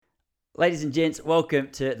Ladies and gents, welcome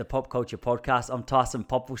to the Pop Culture Podcast. I'm Tyson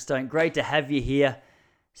Popplestone. Great to have you here.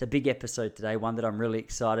 It's a big episode today, one that I'm really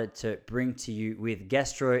excited to bring to you with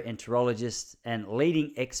gastroenterologist and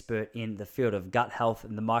leading expert in the field of gut health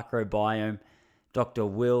and the microbiome, Dr.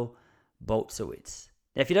 Will Bulsiewicz.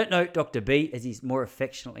 Now, if you don't know Dr. B, as he's more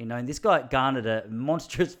affectionately known, this guy garnered a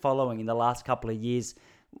monstrous following in the last couple of years,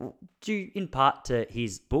 due in part to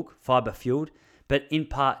his book, Fibre, but in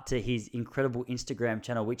part to his incredible Instagram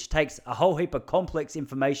channel, which takes a whole heap of complex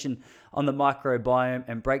information on the microbiome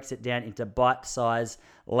and breaks it down into bite-sized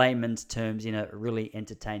layman's terms in a really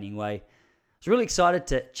entertaining way. I was really excited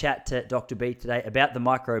to chat to Dr. B today about the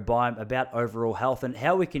microbiome, about overall health, and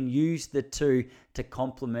how we can use the two to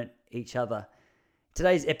complement each other.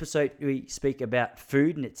 Today's episode, we speak about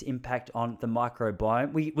food and its impact on the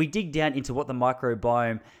microbiome. We dig down into what the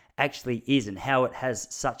microbiome actually is and how it has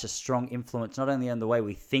such a strong influence, not only on the way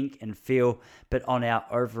we think and feel, but on our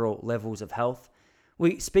overall levels of health.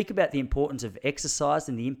 We speak about the importance of exercise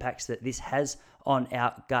and the impacts that this has on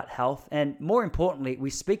our gut health. And more importantly,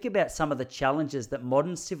 we speak about some of the challenges that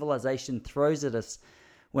modern civilization throws at us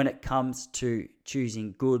when it comes to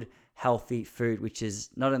choosing good, healthy food, which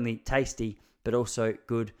is not only tasty, but also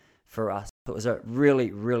good for us. It was a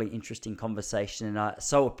really, really interesting conversation, and I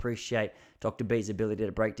so appreciate Dr. B's ability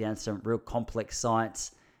to break down some real complex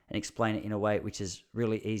science and explain it in a way which is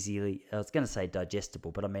really easily, I was going to say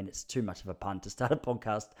digestible, but I mean, it's too much of a pun to start a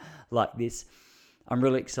podcast like this. I'm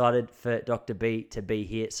really excited for Dr. B to be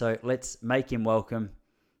here, so let's make him welcome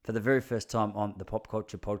for the very first time on the Pop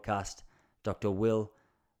Culture Podcast, Dr. Will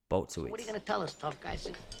Bulsiewicz. What are you going to tell us, tough guys?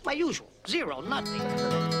 My usual, zero, nothing.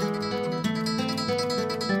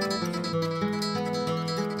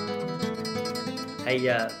 Hey,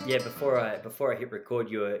 before I hit record,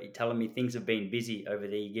 you were telling me things have been busy over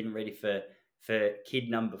there. You're getting ready for kid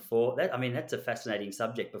number 4. That's a fascinating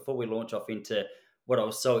subject. Before we launch off into what I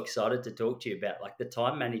was so excited to talk to you about, like the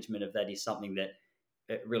time management of that is something that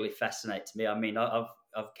it really fascinates me. I mean, I've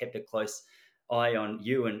kept a close eye on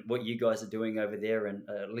you and what you guys are doing over there, and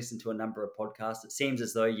listened to a number of podcasts. It seems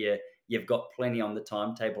as though you've got plenty on the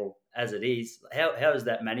timetable as it is. How has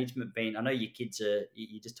that management been? I know your kids are.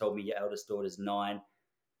 You just told me your eldest daughter's 9.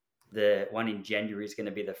 The one in January is going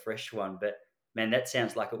to be the fresh one, but man, that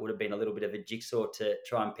sounds like it would have been a little bit of a jigsaw to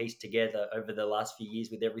try and piece together over the last few years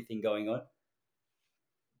with everything going on.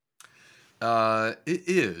 It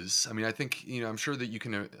is. I mean, I think I'm sure that you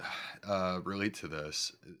can relate to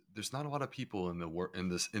this. There's not a lot of people in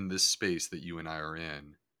this space that you and I are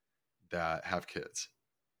in that have kids,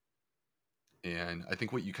 and I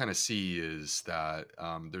think what you kind of see is that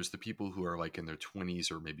there's the people who are like in their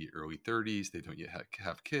 20s or maybe early 30s. They don't yet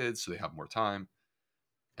have kids, so they have more time,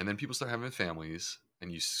 and then people start having families,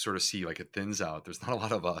 and you sort of see like it thins out. There's not a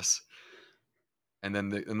lot of us. And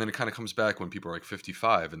then it kind of comes back when people are like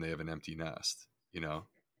 55 and they have an empty nest,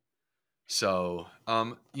 So,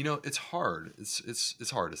 it's hard.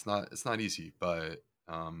 It's hard. It's not easy, but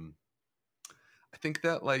I think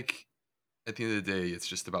that like at the end of the day, it's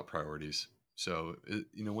just about priorities. So,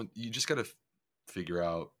 when you just got to figure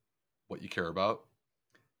out what you care about,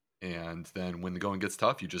 and then when the going gets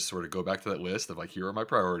tough, you just sort of go back to that list of like, here are my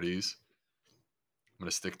priorities. I'm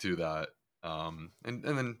going to stick to that, and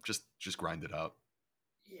then just grind it out.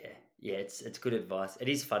 Yeah, it's good advice. It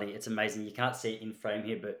is funny. It's amazing. You can't see it in frame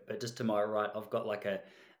here, but just to my right, I've got like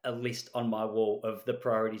a list on my wall of the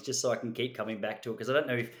priorities, just so I can keep coming back to it. Because I don't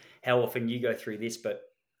know how often you go through this, but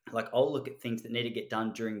like I'll look at things that need to get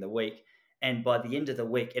done during the week, and by the end of the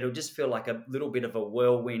week, it'll just feel like a little bit of a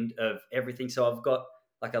whirlwind of everything. So I've got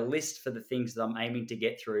like a list for the things that I'm aiming to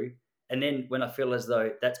get through. And then when I feel as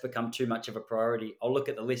though that's become too much of a priority, I'll look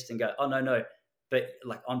at the list and go, oh, no, but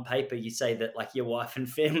like on paper, you say that like your wife and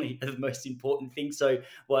family are the most important thing. So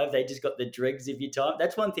why have they just got the dregs of your time?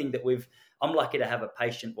 That's one thing that I'm lucky to have a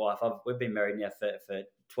patient wife. We've been married now for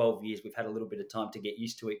 12 years. We've had a little bit of time to get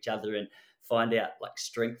used to each other and find out like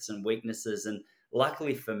strengths and weaknesses. And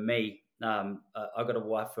luckily for me, I got a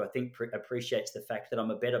wife who I think appreciates the fact that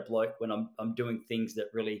I'm a better bloke when I'm doing things that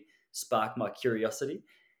really spark my curiosity.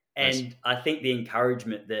 Nice. And I think the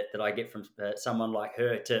encouragement that I get from someone like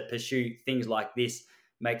her to pursue things like this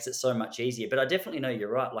makes it so much easier. But I definitely know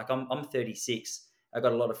you're right. Like I'm 36. I've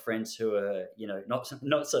got a lot of friends who are,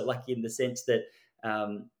 not so lucky in the sense that,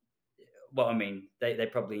 they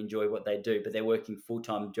probably enjoy what they do, but they're working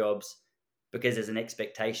full-time jobs because there's an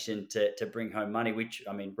expectation to bring home money, which,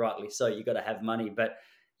 I mean, rightly so, you got to have money. But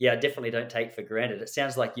yeah, I definitely don't take for granted. It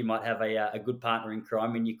sounds like you might have a good partner in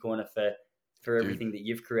crime in your corner for everything that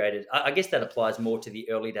you've created. I guess that applies more to the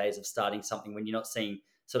early days of starting something when you're not seeing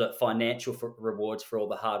sort of financial rewards for all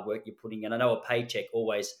the hard work you're putting in. I know a paycheck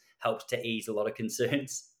always helps to ease a lot of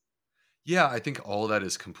concerns. Yeah, I think all that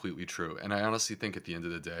is completely true. And I honestly think at the end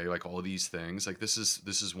of the day, like all these things, like this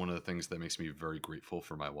is one of the things that makes me very grateful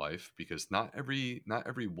for my wife, because not every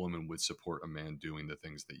woman would support a man doing the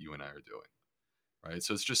things that you and I are doing. Right?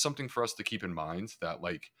 So it's just something for us to keep in mind, that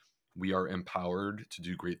like we are empowered to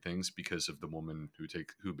do great things because of the woman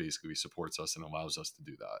who basically supports us and allows us to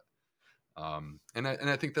do that. And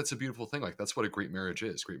I think that's a beautiful thing. Like that's what a great marriage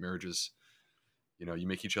is. Great marriage is, you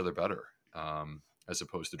make each other better, as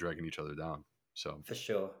opposed to dragging each other down. So For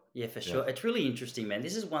sure. Yeah, for yeah. sure. It's really interesting, man.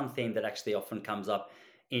 This is one theme that actually often comes up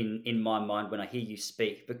in my mind when I hear you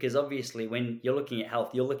speak, because obviously when you're looking at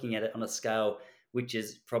health, you're looking at it on a scale which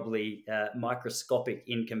is probably microscopic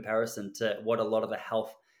in comparison to what a lot of the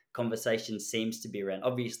health conversation seems to be around.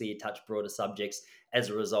 Obviously, you touch broader subjects as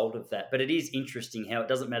a result of that, but it is interesting how it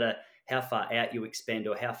doesn't matter how far out you expand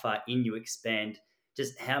or how far in you expand,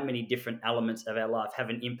 just how many different elements of our life have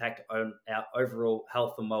an impact on our overall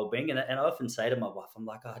health and well-being. And I often say to my wife, I'm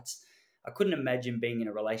like, I couldn't imagine being in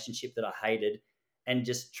a relationship that I hated and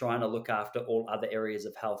just trying to look after all other areas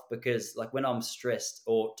of health, because like when I'm stressed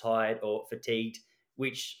or tired or fatigued,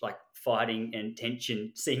 which like fighting and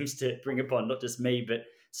tension seems to bring upon not just me but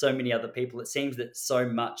so many other people, it seems that so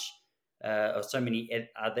much or so many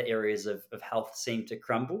other areas of health seem to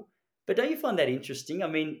crumble. But don't you find that interesting? I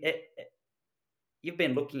mean, you've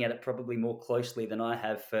been looking at it probably more closely than I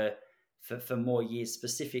have for more years,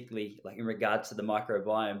 specifically like in regards to the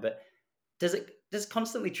microbiome. But does it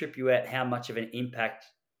constantly trip you out how much of an impact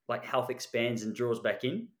like health expands and draws back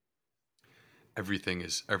in? Everything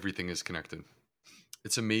is connected.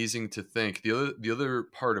 It's amazing to think. The other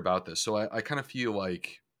part about this, so I kind of feel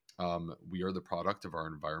like we are the product of our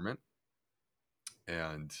environment,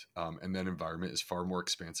 and that environment is far more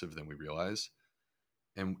expansive than we realize.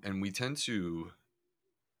 And we tend to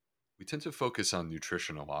focus on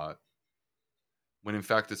nutrition a lot, when in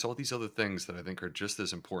fact it's all these other things that I think are just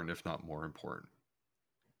as important, if not more important.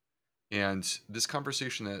 And this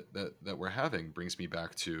conversation that we're having brings me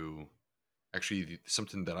back to actually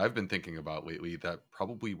something that I've been thinking about lately that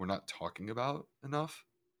probably we're not talking about enough,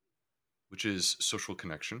 which is social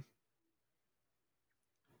connection.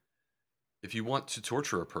 If you want to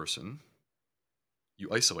torture a person, you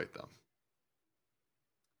isolate them.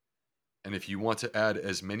 And if you want to add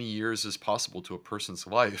as many years as possible to a person's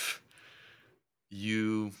life,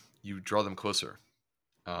 you draw them closer,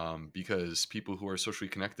 because people who are socially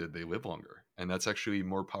connected, they live longer, and that's actually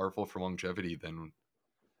more powerful for longevity than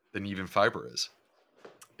even fiber is.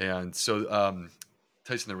 And so,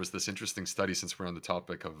 Tyson, there was this interesting study, since we're on the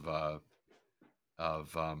topic of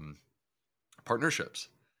partnerships.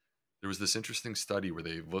 There was this interesting study where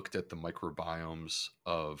they looked at the microbiomes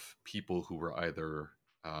of people who were either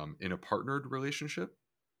in a partnered relationship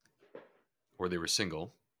or they were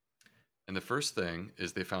single. And the first thing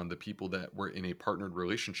is they found the people that were in a partnered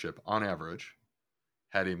relationship, on average,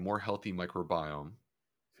 had a more healthy microbiome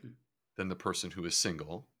than the person who is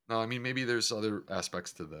single. Now, I mean, maybe there's other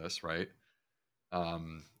aspects to this, right?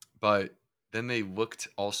 Um, but then they looked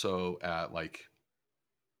also at like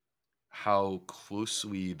how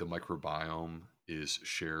closely the microbiome is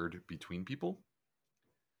shared between people.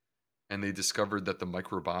 And they discovered that the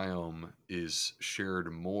microbiome is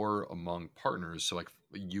shared more among partners. So like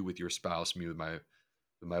you with your spouse, me with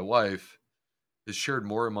my wife, is shared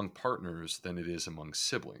more among partners than it is among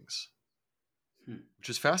siblings, Hmm. which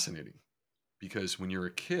is fascinating, because when you're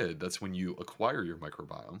a kid, that's when you acquire your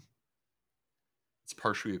microbiome. It's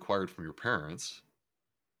partially acquired from your parents.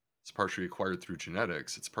 It's partially acquired through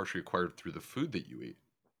genetics. It's partially acquired through the food that you eat.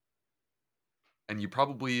 And you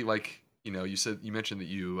probably like, you mentioned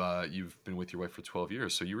that you've been with your wife for 12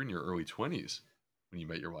 years, so you were in your early 20s when you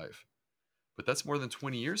met your wife. But that's more than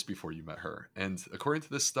 20 years before you met her. And according to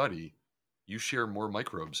this study, you share more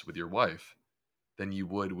microbes with your wife than you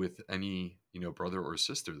would with any, brother or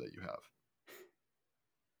sister that you have.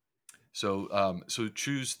 So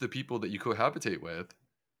choose the people that you cohabitate with,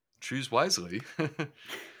 choose wisely.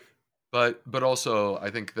 But also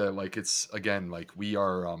I think that like it's again like we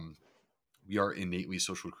are innately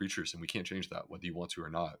social creatures, and we can't change that whether you want to or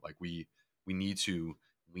not. Like we need to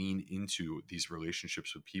lean into these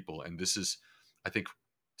relationships with people, and this is, I think,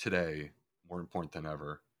 today more important than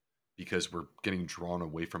ever, because we're getting drawn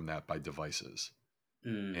away from that by devices,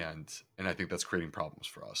 Mm. and I think that's creating problems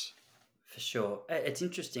for us. For sure. It's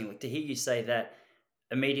interesting like, to hear you say that.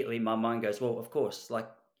 Immediately, my mind goes, well, of course, like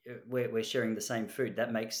we're sharing the same food.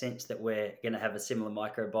 That makes sense that we're going to have a similar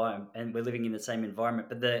microbiome and we're living in the same environment.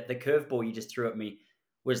 But the curveball you just threw at me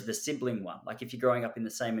was the sibling one. Like if you're growing up in the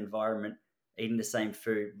same environment, eating the same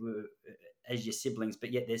food, as your siblings,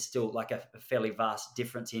 but yet there's still like a fairly vast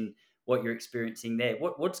difference in what you're experiencing there.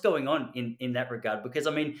 What's going on in that regard? Because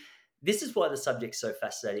I mean, this is why the subject's so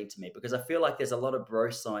fascinating to me, because I feel like there's a lot of bro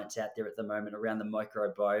science out there at the moment around the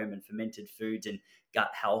microbiome and fermented foods and gut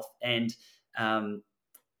health. And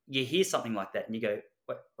you hear something like that and you go,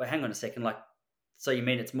 wait, hang on a second. Like, so you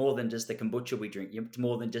mean it's more than just the kombucha we drink? It's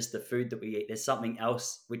more than just the food that we eat. There's something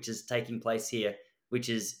else which is taking place here, which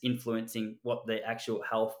is influencing what the actual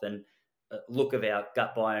health and look of our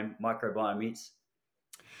gut biome, microbiome is.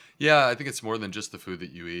 Yeah, I think it's more than just the food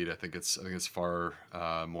that you eat. I think it's far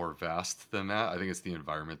more vast than that. I think it's the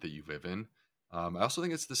environment that you live in. I also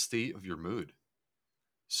think it's the state of your mood.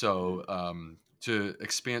 So to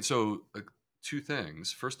expand, two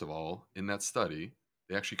things. First of all, in that study,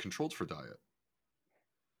 they actually controlled for diet.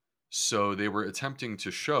 So they were attempting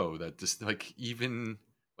to show that this, like, even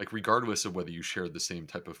like regardless of whether you shared the same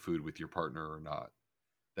type of food with your partner or not,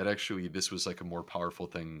 that actually this was like a more powerful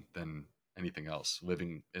thing than anything else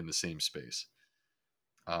living in the same space.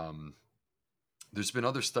 Um, there's been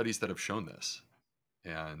other studies that have shown this,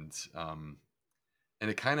 and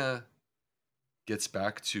it kind of gets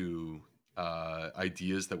back to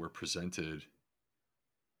ideas that were presented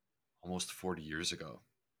almost 40 years ago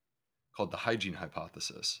called the hygiene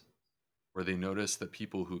hypothesis, where they noticed that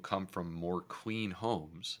people who come from more clean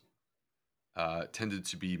homes tended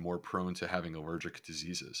to be more prone to having allergic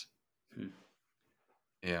diseases. Hmm.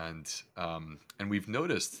 And we've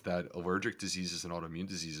noticed that allergic diseases and autoimmune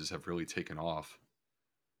diseases have really taken off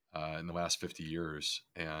in the last 50 years.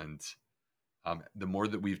 And the more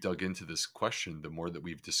that we've dug into this question, the more that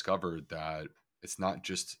we've discovered that it's not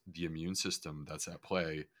just the immune system that's at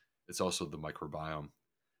play, it's also the microbiome.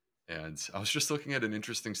 And I was just looking at an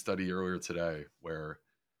interesting study earlier today where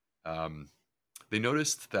they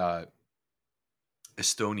noticed that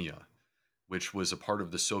Estonia, which was a part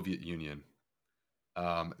of the Soviet Union,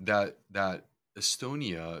 that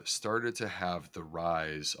Estonia started to have the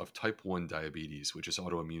rise of type 1 diabetes, which is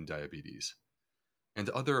autoimmune diabetes, and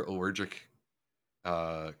other allergic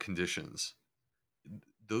conditions.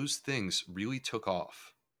 Those things really took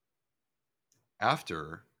off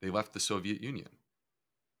after they left the Soviet Union.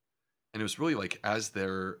 And it was really like as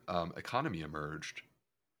their economy emerged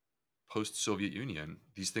post Soviet Union,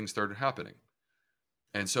 these things started happening.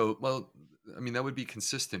 And so, well, I mean, that would be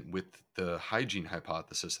consistent with the hygiene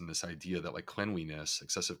hypothesis and this idea that like cleanliness,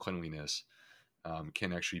 excessive cleanliness,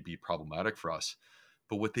 can actually be problematic for us.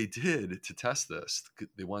 But what they did to test this,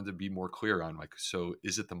 they wanted to be more clear on like, so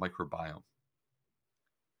is it the microbiome?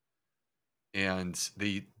 And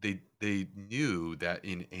they knew that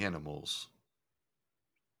in animals,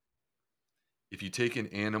 if you take an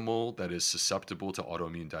animal that is susceptible to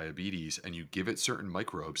autoimmune diabetes and you give it certain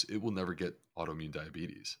microbes, it will never get autoimmune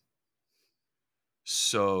diabetes.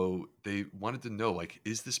 So they wanted to know, like,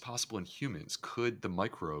 is this possible in humans? Could the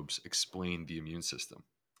microbes explain the immune system?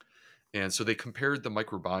 And so they compared the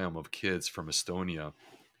microbiome of kids from Estonia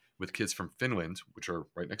with kids from Finland, which are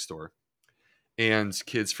right next door, and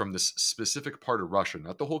kids from this specific part of Russia,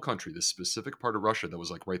 not the whole country, this specific part of Russia that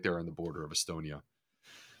was like right there on the border of Estonia.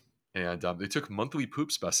 And they took monthly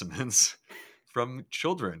poop specimens from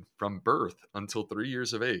children from birth until 3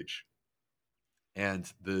 years of age. And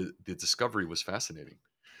the discovery was fascinating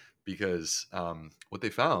because what they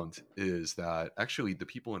found is that actually the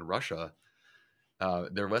people in Russia,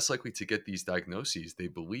 they're less likely to get these diagnoses, they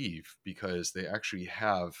believe, because they actually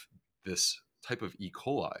have this type of E.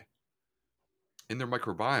 coli in their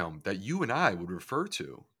microbiome that you and I would refer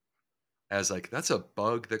to as like, that's a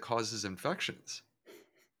bug that causes infections.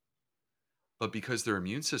 But because their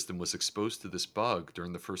immune system was exposed to this bug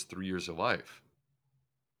during the first 3 years of life,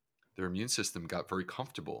 their immune system got very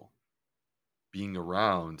comfortable being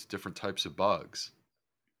around different types of bugs.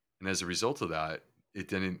 And as a result of that, it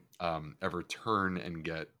didn't ever turn and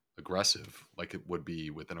get aggressive like it would be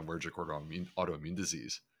with an allergic or autoimmune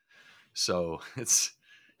disease. So it's,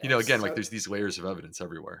 That's again, like so there's these layers of evidence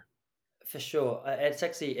everywhere. For sure.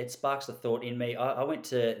 It sparks a thought in me. I went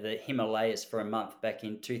to the Himalayas for a month back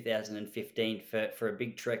in 2015 for a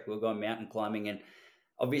big trek. We were going mountain climbing, and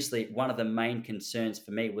obviously one of the main concerns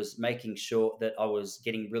for me was making sure that I was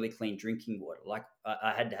getting really clean drinking water. Like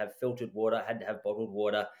I had to have filtered water, I had to have bottled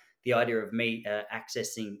water. The idea of me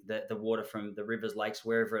accessing the water from the rivers, lakes,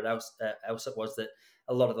 wherever else it was that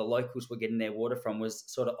a lot of the locals were getting their water from was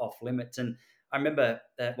sort of off limits. And I remember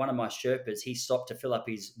one of my Sherpas, he stopped to fill up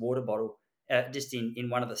his water bottle just in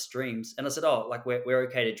one of the streams. And I said, "Oh, like we're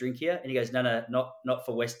okay to drink here?" And he goes, "No, not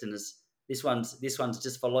for Westerners. This one's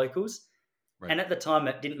just for locals." Right. And at the time,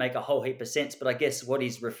 it didn't make a whole heap of sense. But I guess what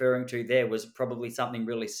he's referring to there was probably something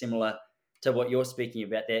really similar to what you're speaking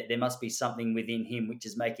about. There must be something within him which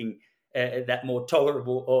is making that more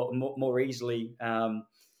tolerable or more easily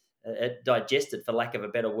digested, for lack of a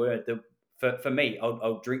better word. For me,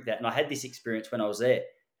 I'll drink that. And I had this experience when I was there.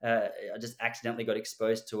 I just accidentally got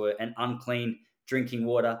exposed to an unclean drinking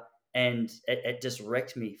water, and it just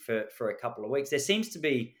wrecked me for a couple of weeks. There seems to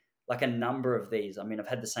be like a number of these. I mean, I've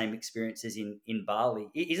had the same experiences in Bali.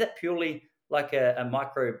 Is that purely like a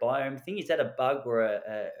microbiome thing? Is that a bug or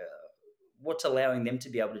what's allowing them to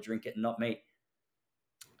be able to drink it and not me?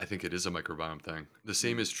 I think it is a microbiome thing. The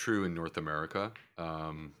same is true in North America,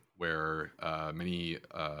 where many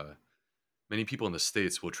people in the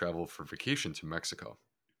States will travel for vacation to Mexico,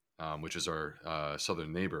 which is our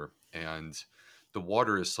southern neighbor, and the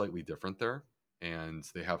water is slightly different there, and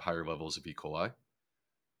they have higher levels of E. coli.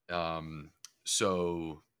 Um,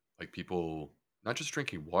 so, like people not just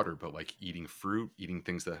drinking water, but like eating fruit, eating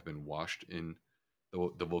things that have been washed in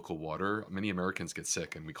the local water. Many Americans get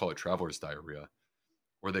sick, and we call it traveler's diarrhea,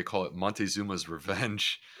 or they call it Montezuma's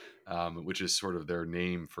revenge, which is sort of their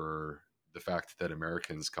name for the fact that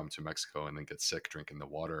Americans come to Mexico and then get sick drinking the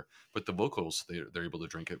water, but the locals they're able to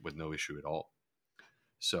drink it with no issue at all.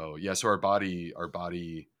 So yeah, so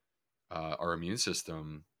our immune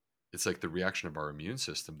system, it's like the reaction of our immune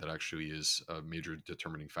system that actually is a major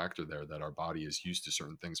determining factor there. That our body is used to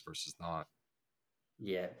certain things versus not.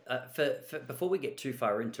 Yeah. For before we get too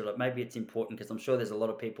far into it, maybe it's important because I'm sure there's a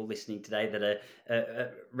lot of people listening today that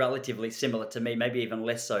are relatively similar to me, maybe even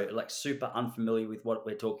less so, like super unfamiliar with what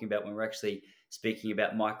we're talking about when we're actually speaking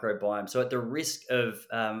about microbiome. So, at the risk of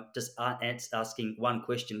just asking one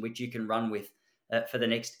question, which you can run with for the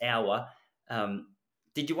next hour, um,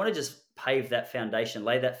 did you want to just pave that foundation,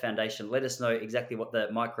 lay that foundation, let us know exactly what the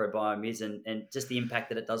microbiome is and just the impact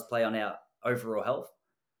that it does play on our overall health?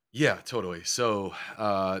 Yeah, totally. So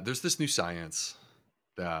there's this new science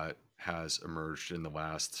that has emerged in the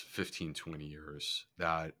last 15, 20 years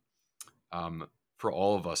that um, for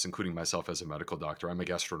all of us, including myself as a medical doctor, I'm a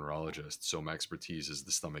gastroenterologist, so my expertise is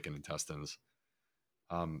the stomach and intestines.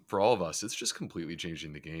 For all of us, it's just completely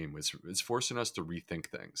changing the game. It's forcing us to rethink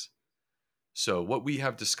things. So what we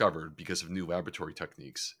have discovered because of new laboratory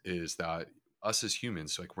techniques is that us as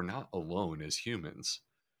humans, like we're not alone as humans.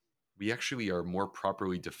 We actually are more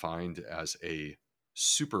properly defined as a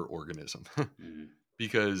superorganism Mhm.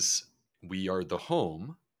 because we are the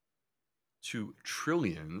home to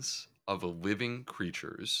trillions of living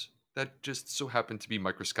creatures that just so happen to be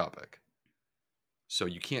microscopic. So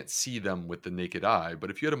you can't see them with the naked eye, but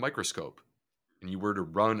if you had a microscope and you were to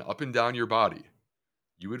run up and down your body,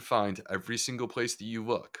 you would find every single place that you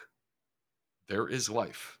look, there is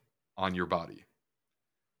life on your body.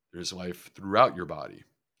 There's life throughout your body.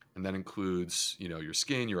 And that includes, your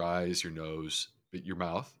skin, your eyes, your nose, but your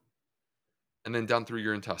mouth, and then down through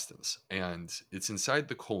your intestines. And it's inside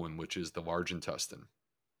the colon, which is the large intestine,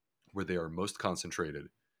 where they are most concentrated.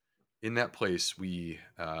 In that place, we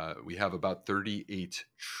have about 38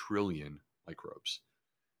 trillion microbes.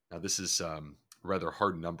 Now, this is a rather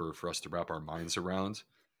hard number for us to wrap our minds around.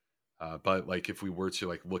 But like, if we were to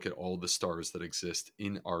like look at all the stars that exist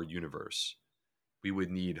in our universe, we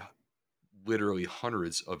would need literally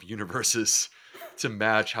hundreds of universes to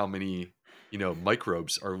match how many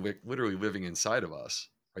microbes are literally living inside of us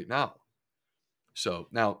right now. So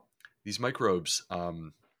now these microbes, they're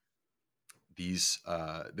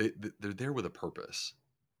there with a purpose.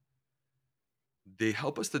 They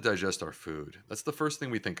help us to digest our food. That's the first thing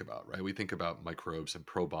we think about, right? We think about microbes and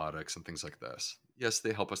probiotics and things like this. Yes,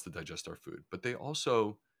 they help us to digest our food, but they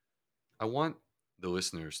also, I want the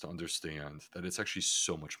listeners to understand that it's actually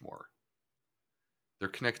so much more. They're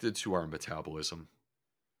connected to our metabolism,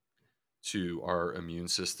 to our immune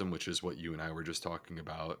system, which is what you and I were just talking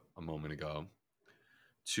about a moment ago,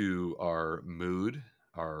 to our mood,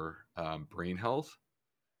 our brain health,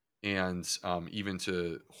 and even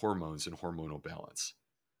to hormones and hormonal balance.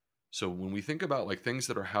 So when we think about like things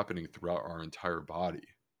that are happening throughout our entire body,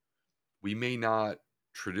 we may not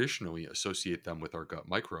traditionally associate them with our gut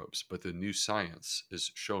microbes, but the new science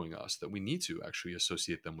is showing us that we need to actually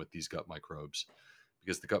associate them with these gut microbes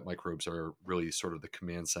because the gut microbes are really sort of the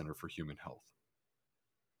command center for human health.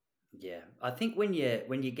 Yeah, I think when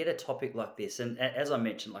you get a topic like this, and as I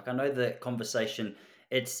mentioned, like I know the conversation,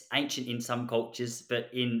 it's ancient in some cultures, but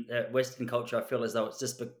in Western culture, I feel as though it's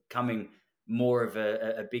just becoming more of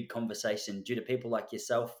a big conversation due to people like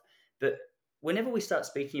yourself. But whenever we start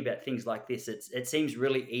speaking about things like this, it seems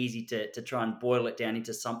really easy to try and boil it down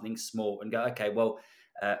into something small and go, okay, well,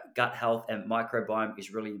 gut health and microbiome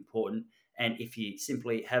is really important. And if you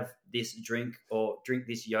simply have this drink or drink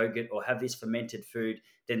this yogurt or have this fermented food,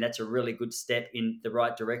 then that's a really good step in the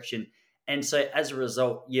right direction. And so as a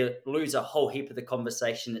result, you lose a whole heap of the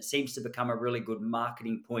conversation. It seems to become a really good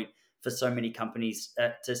marketing point for so many companies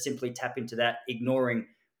to simply tap into that, ignoring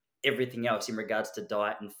everything else in regards to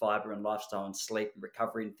diet and fiber and lifestyle and sleep and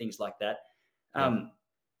recovery and things like that. Yep. Um,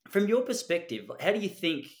 from your perspective, how do you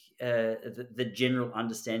think the general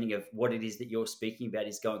understanding of what it is that you're speaking about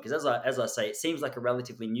is going? Because as I say, it seems like a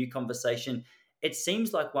relatively new conversation. It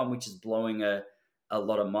seems like one which is blowing a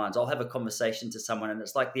lot of minds. I'll have a conversation to someone, and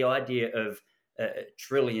it's like the idea of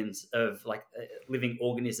trillions of living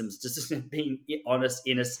organisms just being honest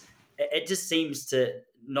in us. It just seems to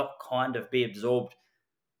not kind of be absorbed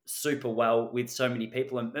super well with so many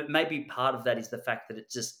people. And maybe part of that is the fact that it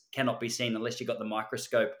just cannot be seen unless you've got the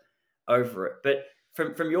microscope over it. But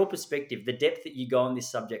from your perspective, the depth that you go on this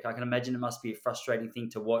subject, I can imagine it must be a frustrating thing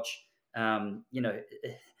to watch. You know,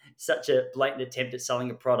 such a blatant attempt at selling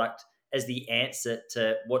a product as the answer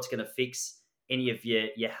to what's going to fix any of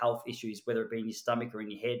your health issues, whether it be in your stomach or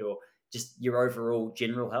in your head or just your overall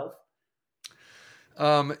general health.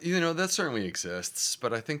 That certainly exists,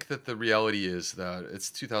 but I think that the reality is that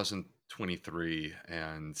it's 2023,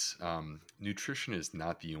 and nutrition is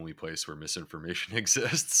not the only place where misinformation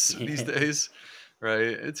exists these Yeah, days, right?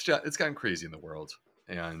 It's gotten crazy in the world,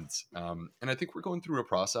 and I think we're going through a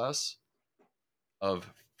process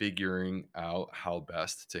of figuring out how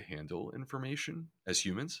best to handle information as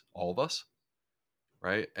humans, all of us,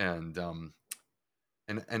 right? And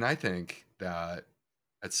I think that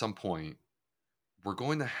at some point we're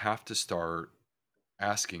going to have to start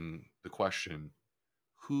asking the question,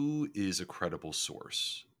 who is a credible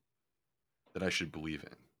source that I should believe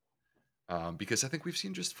in? Because I think we've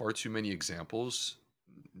seen just far too many examples,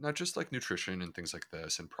 not just like nutrition and things like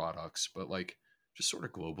this and products, but like just sort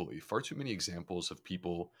of globally, far too many examples of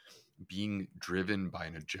people being driven by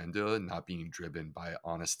an agenda, not being driven by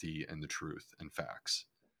honesty and the truth and facts.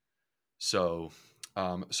 So,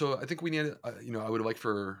 so I think we need, I would like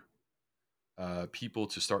for people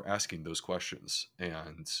to start asking those questions.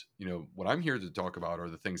 And, what I'm here to talk about are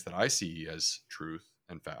the things that I see as truth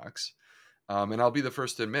and facts. And I'll be the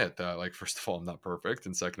first to admit that, like, first of all, I'm not perfect.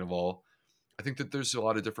 And second of all, I think that there's a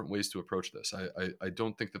lot of different ways to approach this. I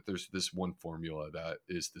don't think that there's this one formula that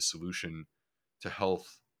is the solution to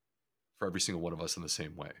health for every single one of us in the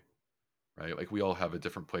same way, right? Like, we all have a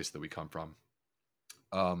different place that we come from.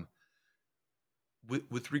 Um,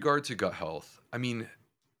 with regard to gut health, I mean,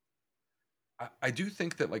 I do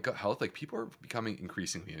think that like gut health, like people are becoming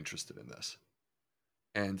increasingly interested in this.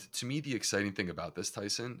 And to me, the exciting thing about this,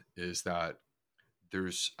 Tyson, is that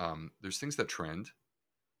there's things that trend,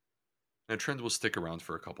 and a trend will stick around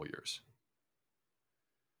for a couple years.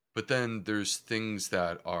 But then there's things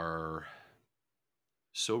that are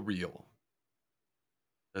so real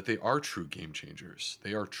that they are true game changers.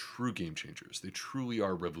 They are true game changers. They truly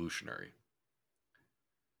are revolutionary.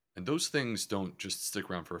 And those things don't just stick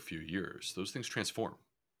around for a few years. Those things transform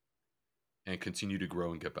and continue to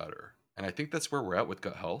grow and get better. And I think that's where we're at with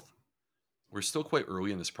gut health. We're still quite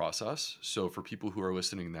early in this process. So for people who are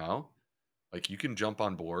listening now, like you can jump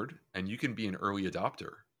on board and you can be an early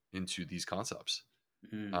adopter into these concepts,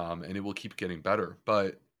 mm, and it will keep getting better.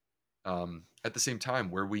 But at the same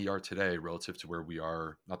time, where we are today relative to where we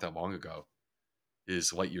are not that long ago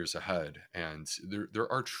is light years ahead. And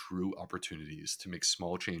there are true opportunities to make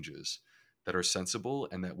small changes that are sensible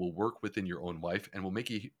and that will work within your own life and will make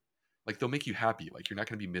you like they'll make you happy. Like you're not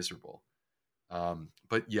going to be miserable.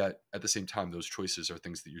 But yet at the same time, those choices are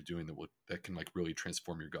things that you're doing that can like really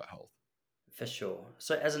transform your gut health. for sure.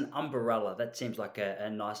 So, as an umbrella, that seems like a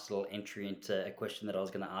nice little entry into a question that I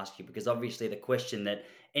was going to ask you because obviously the question that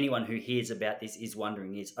anyone who hears about this is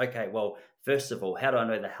wondering is okay, well, first of all, how do I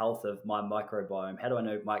know the health of my microbiome? How do I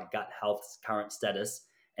know my gut health's current status?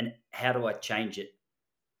 And how do I change it?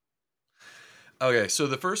 Okay, so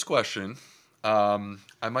the first question,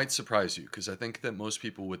 I might surprise you because I think that most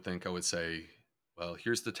people would think I would say, well,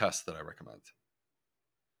 here's the test that I recommend.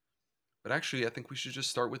 But actually, I think we should just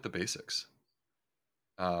start with the basics.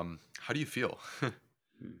 How do you feel? Hmm.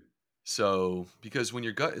 So, because when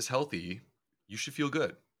your gut is healthy, you should feel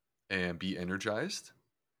good and be energized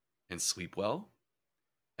and sleep well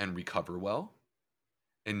and recover well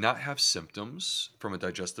and not have symptoms from a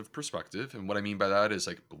digestive perspective. And what I mean by that is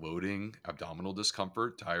like bloating, abdominal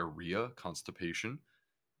discomfort, diarrhea, constipation,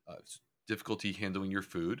 difficulty handling your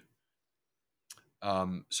food.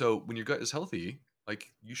 So when your gut is healthy,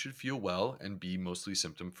 like you should feel well and be mostly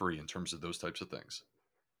symptom free in terms of those types of things.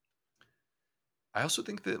 I also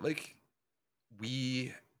think that like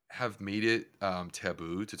we have made it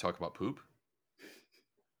taboo to talk about poop.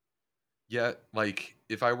 Yet, like,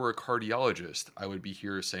 if I were a cardiologist, I would be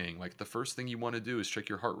here saying, like, the first thing you want to do is check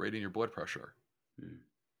your heart rate and your blood pressure. Mm.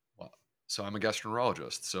 Well, so I'm a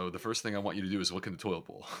gastroenterologist. So the first thing I want you to do is look in the toilet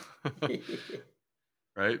bowl,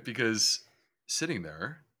 right? Because sitting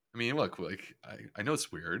there, I mean, look, like, I know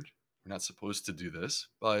it's weird. We're not supposed to do this,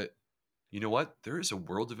 but you know what? There is a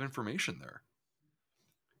world of information there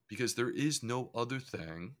because there is no other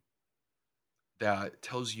thing that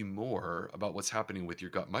tells you more about what's happening with your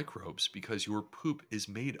gut microbes because your poop is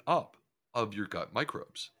made up of your gut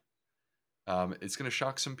microbes. It's going to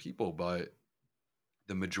shock some people, but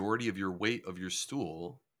the majority of your weight of your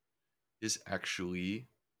stool is actually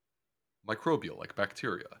microbial, like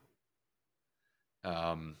bacteria.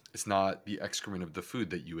 It's not the excrement of the food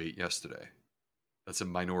that you ate yesterday. That's a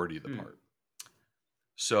minority of the Hmm. part.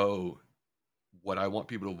 So, what I want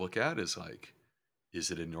people to look at is like, is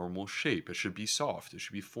it a normal shape? It should be soft. It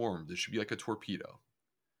should be formed. It should be like a torpedo.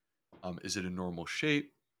 Is it a normal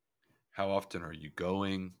shape? How often are you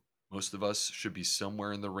going? Most of us should be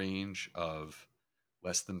somewhere in the range of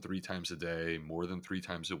less than 3 times a day, more than 3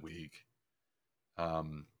 times a week.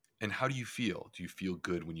 Um, and how do you feel? Do you feel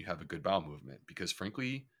good when you have a good bowel movement? Because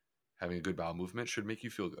frankly, having a good bowel movement should make you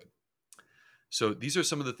feel good. So these are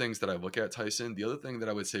some of the things that I look at, Tyson. The other thing that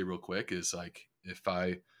I would say real quick is like if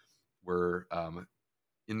I were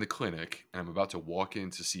in the clinic and I'm about to walk in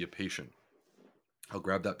to see a patient, I'll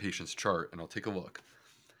grab that patient's chart and I'll take a look.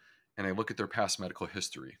 And I look at their past medical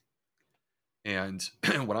history. And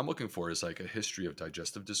what I'm looking for is like a history of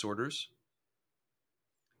digestive disorders,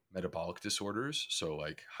 metabolic disorders, so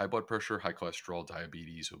like high blood pressure, high cholesterol,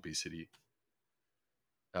 diabetes, obesity,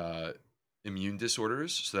 uh, immune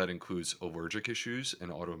disorders, so that includes allergic issues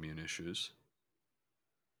and autoimmune issues,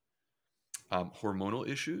 hormonal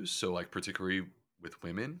issues, so like particularly with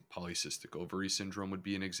women, polycystic ovary syndrome would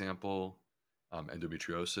be an example,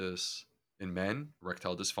 endometriosis. In men,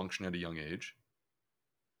 erectile dysfunction at a young age,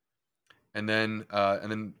 and then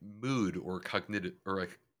mood or cognitive or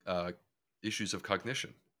like issues of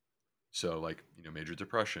cognition. So like major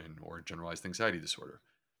depression or generalized anxiety disorder.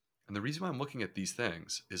 And the reason why I'm looking at these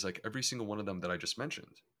things is like every single one of them that I just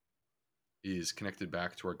mentioned is connected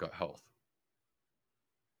back to our gut health.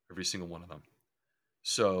 Every single one of them.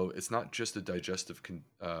 So it's not just a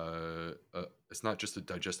it's not just a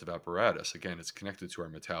digestive apparatus. Again, it's connected to our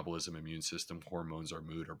metabolism, immune system, hormones, our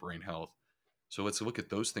mood, our brain health. So let's look at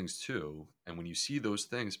those things too. And when you see those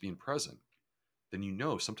things being present, then you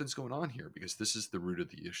know something's going on here because this is the root of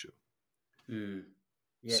the issue. Hmm.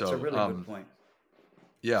 Yeah, it's a So, really good point.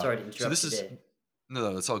 yeah. Sorry to So interrupt this you is there.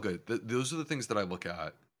 no, that's all good. Those are the things that I look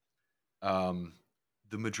at. Um,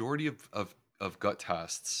 the majority of gut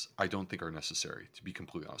tests, I don't think are necessary. To be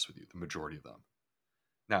completely honest with you, the majority of them.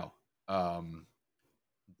 Now, um,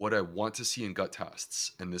 what I want to see in gut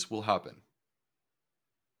tests, and this will happen,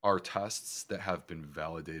 are tests that have been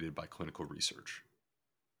validated by clinical research.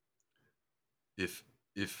 If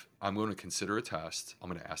if I'm going to consider a test, I'm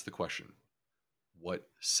going to ask the question: what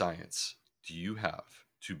science do you have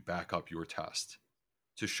to back up your test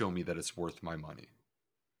to show me that it's worth my money?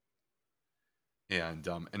 And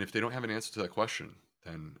if they don't have an answer to that question,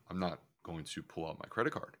 then I'm not going to pull out my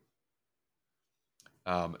credit card.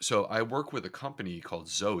 So I work with a company called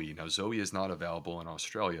Zoe. Now Zoe is not available in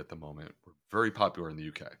Australia at the moment. We're very popular in the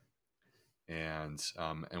UK, and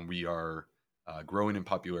we are growing in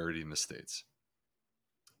popularity in the States.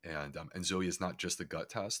 And Zoe is not just a gut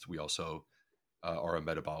test. We also are a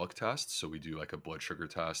metabolic test. So we do like a blood sugar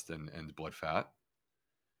test and blood fat.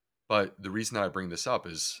 But the reason that I bring this up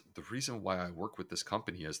is the reason why I work with this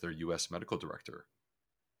company as their US medical director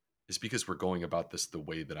is because we're going about this the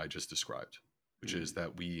way that I just described, which is Hmm.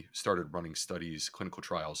 that we started running studies, clinical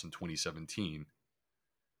trials in 2017,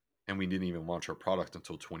 and we didn't even launch our product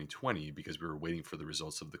until 2020 because we were waiting for the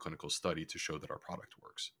results of the clinical study to show that our product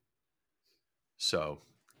works. So,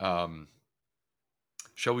 um,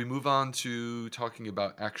 shall we move on to talking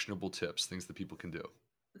about actionable tips, things that people can do?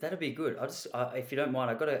 That'd be good. I just, if you don't mind,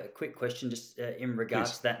 I've got a quick question just in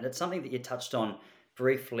regards Please. to that. And it's something that you touched on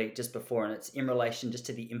briefly just before, and it's in relation just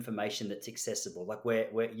to the information that's accessible. Like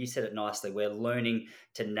where you said it nicely, we're learning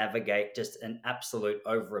to navigate just an absolute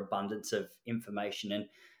overabundance of information. And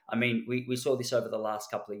I mean, we saw this over the last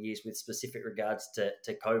couple of years with specific regards to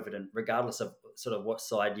COVID, and regardless of sort of what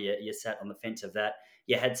side you sat on the fence of that,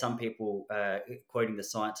 you had some people quoting the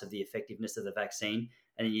science of the effectiveness of the vaccine,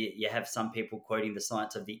 and you have some people quoting the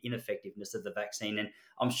science of the ineffectiveness of the vaccine. And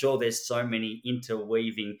I'm sure there's so many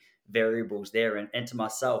interweaving variables there. And to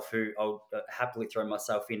myself, who I'll happily throw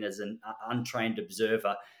myself in as an untrained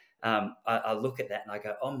observer, I look at that and I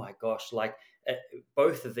go, oh my gosh, like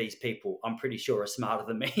both of these people, I'm pretty sure, are smarter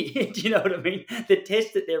than me. Do you know what I mean? The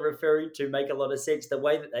tests that they're referring to make a lot of sense. The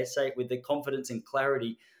way that they say it with the confidence and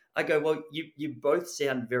clarity, I go, well, you both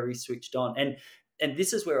sound very switched on, and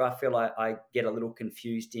this is where I feel I get a little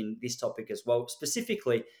confused in this topic as well,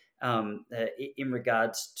 specifically in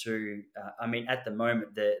regards to, I mean, at the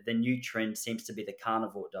moment, the new trend seems to be the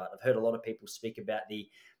carnivore diet. I've heard a lot of people speak about the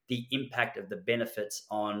impact of the benefits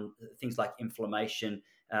on things like inflammation,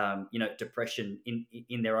 depression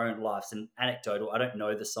in their own lives. And anecdotal, I don't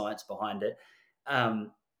know the science behind it,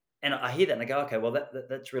 um, and I hear that and I go, okay, well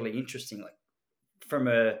that's really interesting. Like from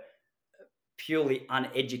a purely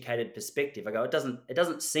uneducated perspective, I go, it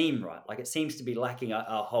doesn't seem right. Like it seems to be lacking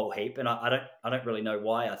a whole heap, and I don't really know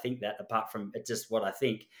why I think that, apart from it's just what I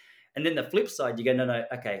think. And then the flip side, you go, no,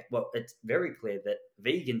 okay, well, it's very clear that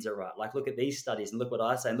vegans are right. Like, look at these studies and look what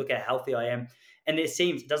I say and look how healthy I am. And there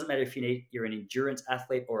seems, it doesn't matter if you're an endurance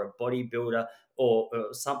athlete or a bodybuilder or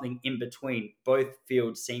something in between. Both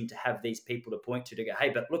fields seem to have these people to point to go, hey,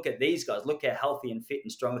 but look at these guys. Look how healthy and fit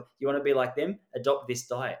and strong. You want to be like them? Adopt this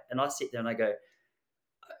diet. And I sit there and I go,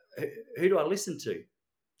 who do I listen to?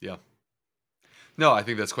 Yeah. No, I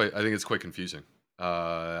think it's quite confusing.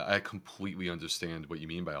 I completely understand what you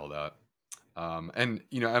mean by all that. And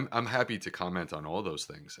I'm happy to comment on all those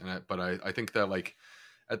things. But I think that, like,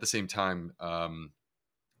 at the same time,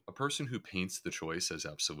 a person who paints the choice as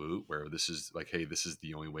absolute, where this is like, hey, this is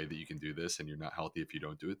the only way that you can do this, and you're not healthy if you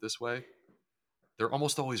don't do it this way, they're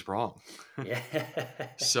almost always wrong. Yeah.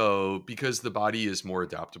 So, because the body is more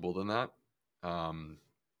adaptable than that, um,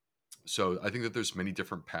 so I think that there's many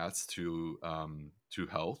different paths to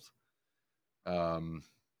health, um,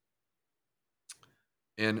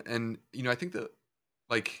 and I think that,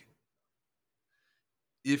 like,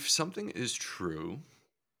 if something is true,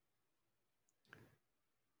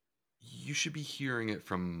 you should be hearing it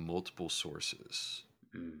from multiple sources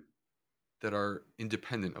Mm. that are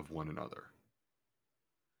independent of one another.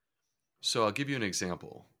 So I'll give you an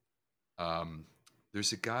example. Um,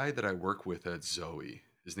 there's a guy that I work with at Zoe.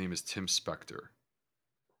 His name is Tim Spector,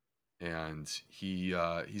 and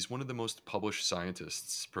he's one of the most published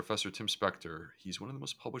scientists. Professor Tim Spector. He's one of the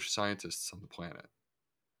most published scientists on the planet,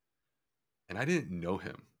 and I didn't know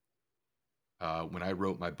him when I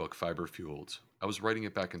wrote my book Fiber Fueled. I was writing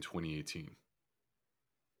it back in 2018.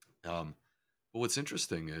 Um, but what's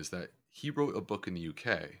interesting is that he wrote a book in the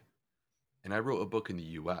UK, and I wrote a book in the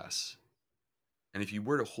US. And if you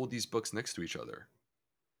were to hold these books next to each other,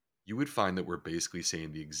 you would find that we're basically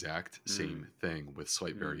saying the exact Mm. same thing with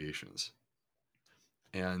slight Mm. variations.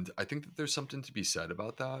 And I think that there's something to be said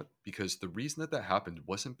about that, because the reason that that happened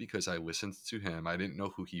wasn't because I listened to him. I didn't know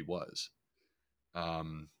who he was.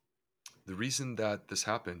 Um, the reason that this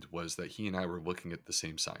happened was that he and I were looking at the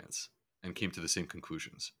same science and came to the same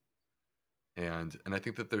conclusions. And I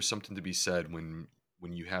think that there's something to be said when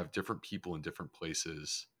you have different people in different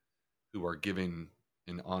places who are giving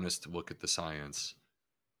an honest look at the science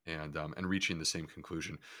and reaching the same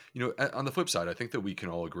conclusion. On the flip side, I think that we can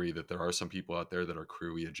all agree that there are some people out there that are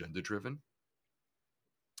clearly agenda driven.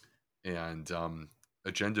 And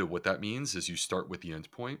agenda, what that means is you start with the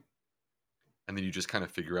end point, and then you just kind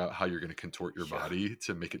of figure out how you're going to contort your Sure. body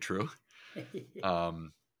to make it true.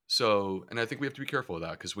 Um, and I think we have to be careful of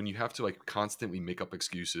that, because when you have to, like, constantly make up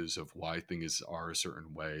excuses of why things are a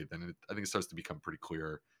certain way, then I think it starts to become pretty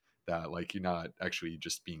clear that, like, you're not actually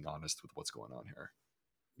just being honest with what's going on here.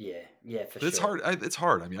 Yeah, yeah, for But it's sure. hard. It's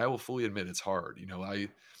hard. I mean, I will fully admit it's hard.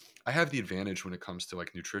 I have the advantage when it comes to,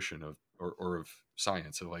 like, nutrition or of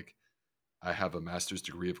science. So, like, I have a master's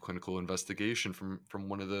degree of clinical investigation from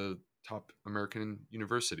one of the top American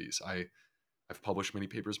universities. I've published many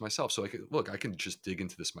papers myself, so I can just dig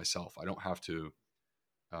into this myself. I don't have to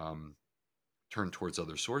um, turn towards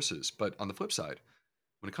other sources. But on the flip side,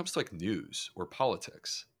 when it comes to, like, news or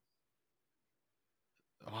politics,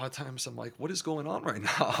 a lot of times I'm like, what is going on right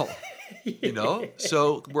now?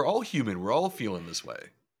 So we're all human. We're all feeling this way.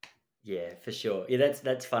 Yeah, for sure. Yeah,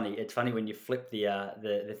 that's funny. It's funny when you flip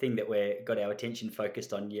the thing that we're got our attention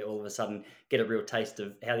focused on. You all of a sudden get a real taste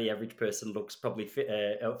of how the average person looks, probably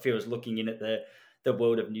feels looking in at the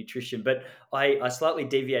world of nutrition. But I slightly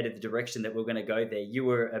deviated the direction that we're going to go there. You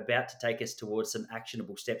were about to take us towards some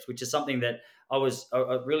actionable steps, which is something that I was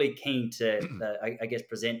really keen to, I guess,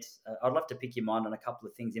 present. I'd love to pick your mind on a couple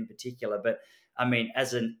of things in particular, but I mean,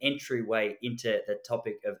 as an entryway into the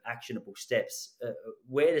topic of actionable steps,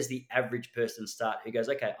 where does the average person start who goes,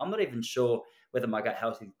 okay, I'm not even sure whether my gut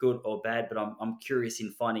health is good or bad, but I'm curious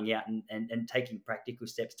in finding out and taking practical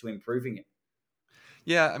steps to improving it?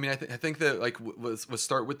 Yeah, I mean, I think that like let's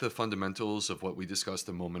start with the fundamentals of what we discussed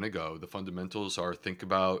a moment ago. The fundamentals are think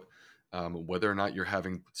about whether or not you're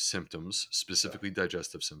having symptoms, Sure. specifically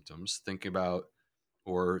digestive symptoms. Think about,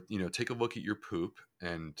 or take a look at your poop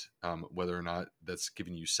and whether or not that's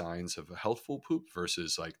giving you signs of a healthful poop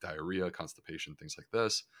versus like diarrhea, constipation, things like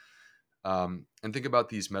this. And think about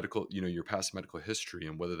these medical, your past medical history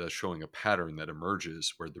and whether that's showing a pattern that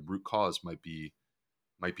emerges where the root cause might be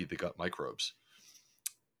the gut microbes.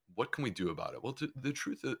 What can we do about it? Well, the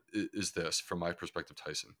truth is this, from my perspective,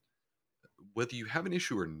 Tyson, whether you have an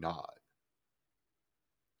issue or not,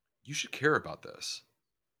 you should care about this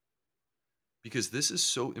because this is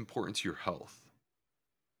so important to your health.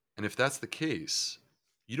 And if that's the case,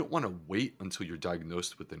 you don't want to wait until you're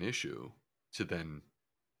diagnosed with an issue to then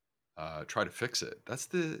try to fix it. That's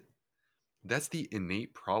the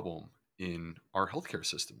innate problem in our healthcare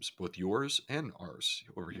systems, both yours and ours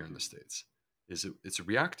over here in the Hmm. States. It's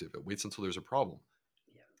reactive. It waits until there's a problem.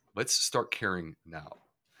 Yeah. Let's start caring now.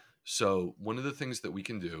 So one of the things that we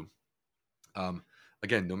can do, um,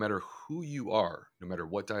 again, no matter who you are, no matter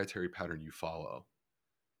what dietary pattern you follow,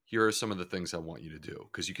 here are some of the things I want you to do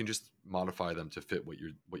because you can just modify them to fit what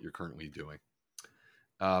you're currently doing.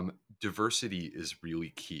 Diversity is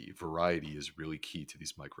really key. Variety is really key to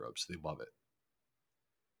these microbes. They love it.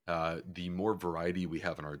 The more variety we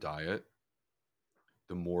have in our diet,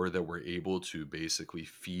 the more that we're able to basically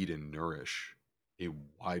feed and nourish a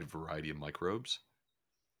wide variety of microbes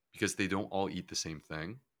because they don't all eat the same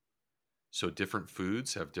thing. So different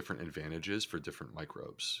foods have different advantages for different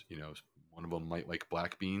microbes. One of them might like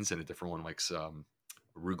black beans, and a different one likes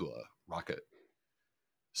arugula, rocket.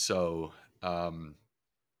 So, um,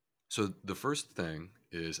 so the first thing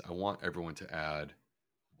is I want everyone to add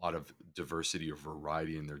a lot of diversity or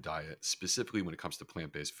variety in their diet, specifically when it comes to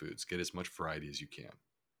plant-based foods. Get as much variety as you can.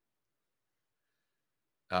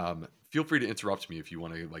 Feel free to interrupt me if you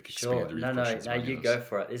want to like expand Sure. or you have No, no, questions no, about any you of this. go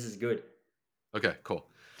for it. This is good. Okay, cool.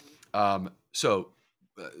 So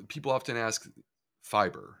people often ask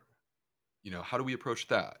fiber. How do we approach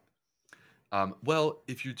that? Well,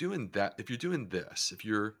 if you're doing that, if you're doing this, if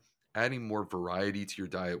you're adding more variety to your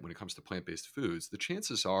diet when it comes to plant-based foods, the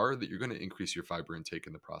chances are that you're going to increase your fiber intake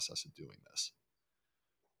in the process of doing this.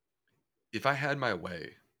 If I had my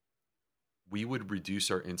way, we would reduce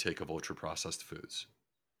our intake of ultra-processed foods.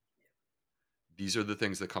 These are the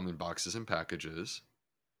things that come in boxes and packages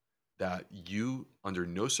that you, under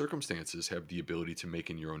no circumstances, have the ability to make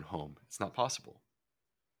in your own home. It's not possible.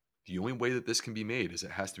 The only way that this can be made is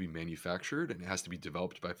it has to be manufactured and it has to be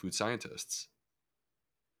developed by food scientists.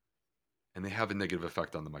 And they have a negative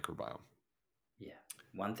effect on the microbiome. Yeah.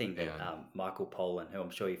 One thing that And Michael Pollan, who I'm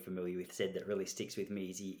sure you're familiar with, said that really sticks with me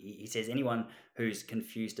is he says anyone who's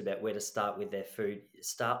confused about where to start with their food,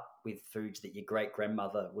 start with foods that your great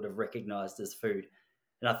grandmother would have recognized as food.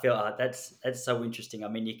 And I feel that's so interesting. I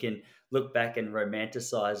mean, you can look back and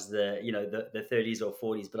romanticize the 30s or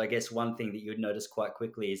 40s, but I guess one thing that you'd notice quite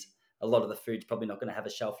quickly is a lot of the food's probably not going to have a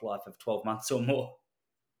shelf life of 12 months or more.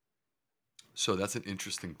 so that's an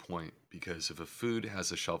interesting point because if a food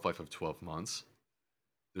has a shelf life of 12 months,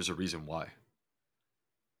 there's a reason why.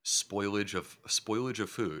 Spoilage of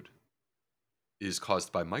food is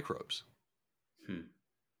caused by microbes. Hmm.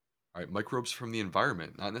 All right, microbes from the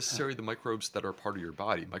environment, not Huh. necessarily the microbes that are part of your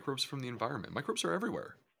body. Microbes from the environment. Microbes are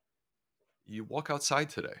everywhere. You walk outside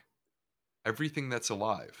today, everything that's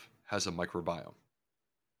alive has a microbiome.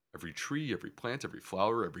 Every tree, every plant, every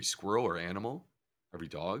flower, every squirrel or animal, every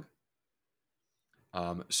dog.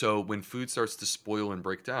 So when food starts to spoil and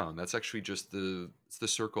break down, that's actually just it's the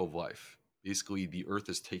circle of life. Basically, the earth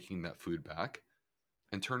is taking that food back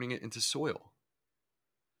and turning it into soil.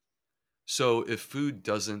 So if food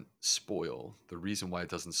doesn't spoil, the reason why it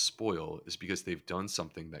doesn't spoil is because they've done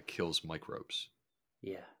something that kills microbes.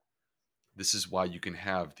 Yeah. This is why you can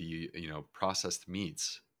have the processed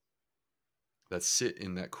meats that sit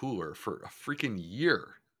in that cooler for a freaking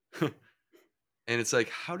year. And it's like,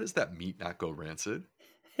 how does that meat not go rancid?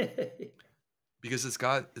 Because it's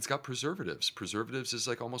got preservatives. Preservatives is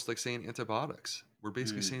like almost like saying antibiotics. We're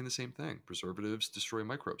basically Hmm. saying the same thing. Preservatives destroy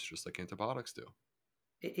microbes just like antibiotics do.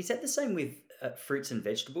 Is that the same with fruits and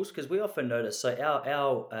vegetables? Because we often notice, so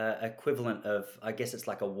our equivalent of, I guess it's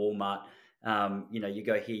like a Walmart. You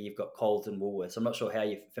go here, you've got Coles and Woolworths. I'm not sure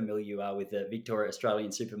how familiar you are with the Victoria Australian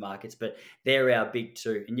supermarkets, but they're our big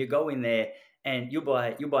two. And you go in there and you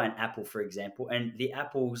buy an apple, for example, and the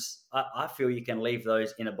apples, I feel you can leave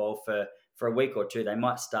those in a bowl for a week or two. They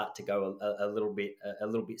might start to go a little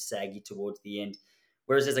bit saggy towards the end.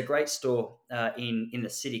 Whereas there's a great store in the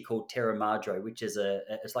city called Terra Madre, which is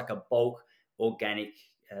it's like a bulk organic.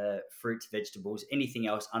 fruits, vegetables, anything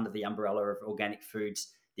else under the umbrella of organic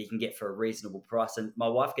foods that you can get for a reasonable price. And my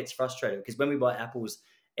wife gets frustrated because when we buy apples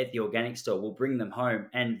at the organic store, we'll bring them home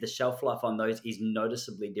and the shelf life on those is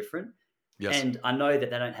noticeably different. Yes. And I know that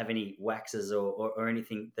they don't have any waxes or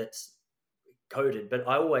anything that's coated, but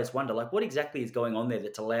I always wonder, like, what exactly is going on there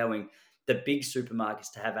that's allowing the big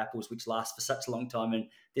supermarkets to have apples which last for such a long time and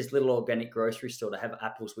this little organic grocery store to have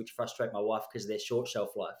apples which frustrate my wife because they're short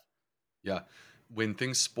shelf life. Yeah. When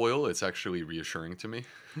things spoil, it's actually reassuring to me.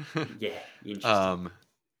 Yeah, interesting.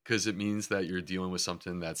 Because it means that you're dealing with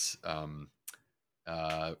something that's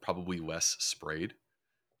probably less sprayed.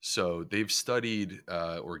 So they've studied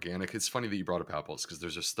organic. It's funny that you brought up apples because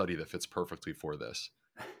there's a study that fits perfectly for this.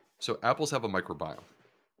 So apples have a microbiome,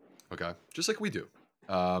 okay, just like we do.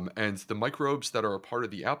 And the microbes that are a part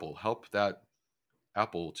of the apple help that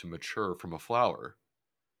apple to mature from a flower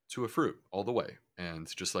to a fruit all the way. And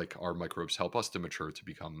just like our microbes help us to mature to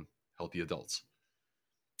become healthy adults.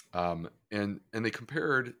 And they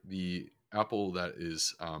compared the apple that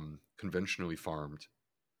is conventionally farmed,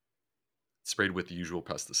 sprayed with the usual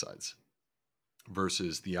pesticides,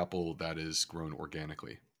 versus the apple that is grown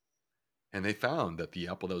organically. And they found that the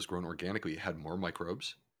apple that was grown organically had more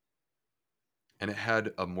microbes and it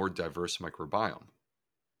had a more diverse microbiome,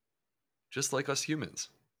 just like us humans.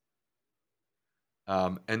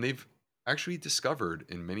 And they've actually discovered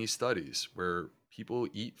in many studies where people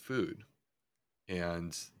eat food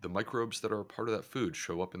and the microbes that are a part of that food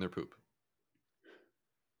show up in their poop.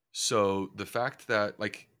 So the fact that,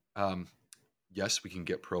 like, yes, we can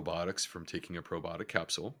get probiotics from taking a probiotic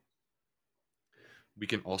capsule. We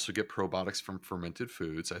can also get probiotics from fermented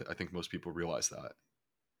foods. I think most people realize that.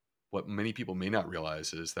 What many people may not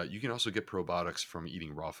realize is that you can also get probiotics from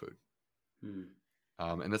eating raw food. Hmm.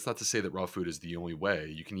 And that's not to say that raw food is the only way.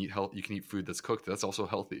 You can eat you can eat food that's cooked. That's also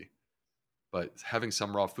healthy. But having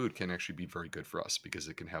some raw food can actually be very good for us because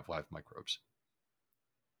it can have live microbes.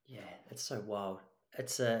 Yeah, that's so wild.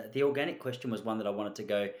 It's the organic question was one that I wanted to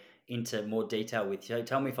go into more detail with. So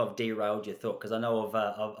tell me if I've derailed your thought because I know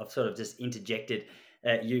I've sort of just interjected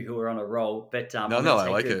you who are on a roll, but No, I'm no, going to I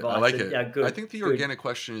take like your it. I advice. like And it. yeah, I good, think the good. organic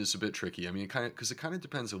question is a bit tricky. I mean, it kind of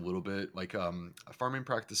depends a little bit. Like farming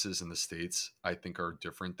practices in the States, I think are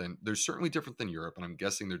different than they're certainly different than Europe, and I'm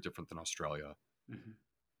guessing they're different than Australia. Mhm.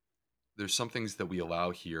 There's some things that we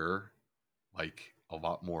allow here, like a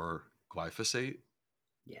lot more glyphosate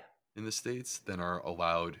Yeah, in the States than are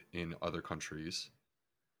allowed in other countries.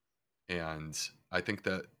 And I think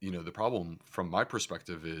that, the problem from my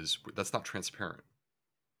perspective is that's not transparent.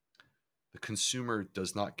 The consumer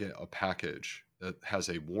does not get a package that has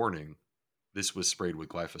a warning this was sprayed with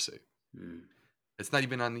glyphosate. mm. It's not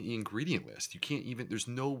even on the ingredient list. You can't even, there's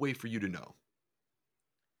no way for you to know.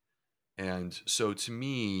 And so to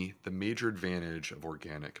me, the major advantage of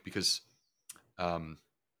organic, because um,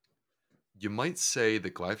 you might say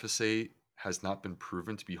that glyphosate has not been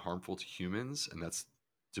proven to be harmful to humans, and that's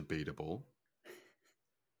debatable.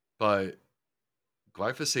 But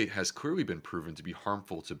glyphosate has clearly been proven to be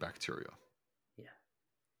harmful to bacteria. Yeah,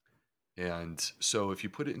 And so if you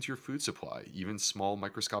put it into your food supply, even small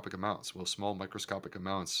microscopic amounts, well, small microscopic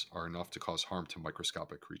amounts are enough to cause harm to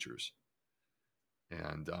microscopic creatures.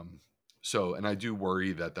 And and I do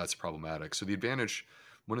worry that that's problematic. So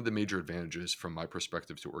one of the major advantages from my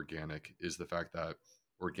perspective to organic is the fact that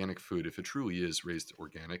organic food, if it truly is raised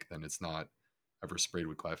organic, then it's not ever sprayed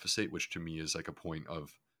with glyphosate, which to me is like a point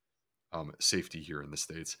of safety here in the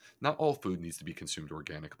States. Not all food needs to be consumed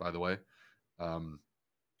organic, by the way. Um,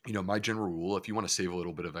 my general rule, if you want to save a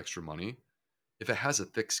little bit of extra money, if it has a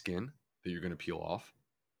thick skin that you're going to peel off,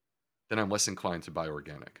 then I'm less inclined to buy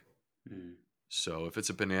organic. mm. So if it's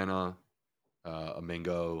a banana, a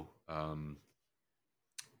mango,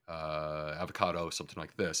 avocado, something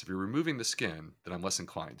like this, if you're removing the skin, then I'm less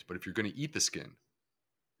inclined. But if you're going to eat the skin,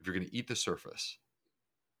 if you're going to eat the surface,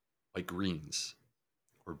 like greens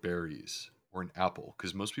or berries or an apple,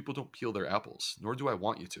 because most people don't peel their apples, nor do I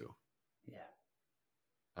want you to.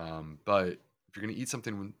 Yeah. But if you're going to eat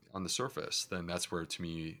something on the surface, then that's where, to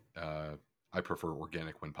me, I prefer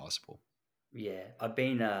organic when possible. Yeah, I've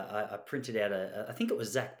been. I printed out I think it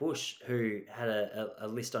was Zach Bush who had a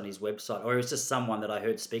list on his website, or it was just someone that I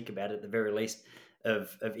heard speak about it at the very least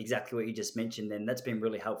of exactly what you just mentioned. And that's been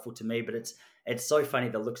really helpful to me. But it's so funny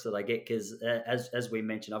the looks that I get because as we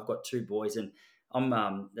mentioned, I've got two boys, and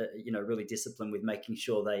I'm really disciplined with making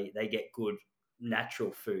sure they get good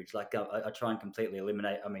natural foods. Like I try and completely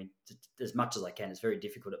eliminate. I mean, as much as I can. It's very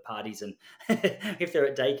difficult at parties and if they're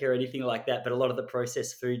at daycare or anything like that. But a lot of the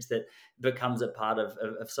processed foods that becomes a part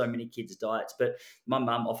of so many kids' diets. But my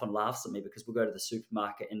mum often laughs at me because we'll go to the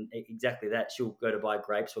supermarket and exactly that. She'll go to buy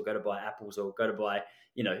grapes or go to buy apples or go to buy,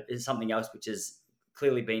 something else which is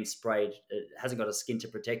clearly been sprayed. It hasn't got a skin to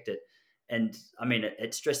protect it. And I mean,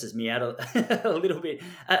 it stresses me out a little bit.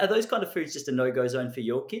 Are those kind of foods just a no-go zone for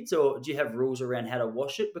your kids, or do you have rules around how to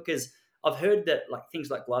wash it? Because I've heard that like things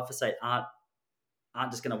like glyphosate aren't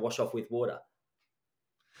just going to wash off with water.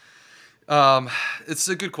 Um, it's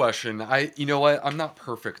a good question. You know what? I'm not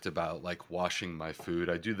perfect about like washing my food.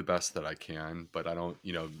 I do the best that I can, but I don't,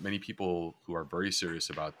 many people who are very serious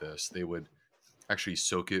about this, they would actually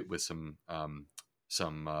soak it with some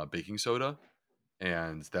baking soda,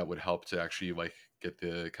 and that would help to actually like get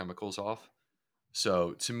the chemicals off.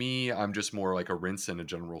 So to me, I'm just more like a rinse and a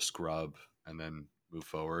general scrub and then move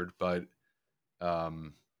forward. But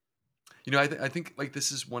um, I think like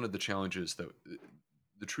this is one of the challenges that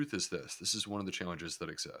the truth is this is one of the challenges that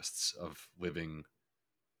exists of living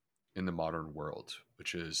in the modern world,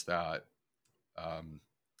 which is that um,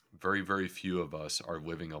 very, very few of us are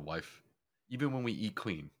living a life, even when we eat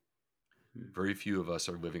clean, Hmm. very few of us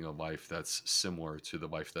are living a life that's similar to the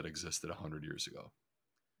life that existed 100 years ago.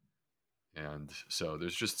 And so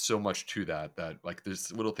there's just so much to that like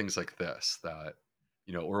there's little things like this that,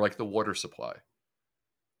 or like the water supply,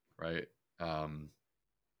 right? Um,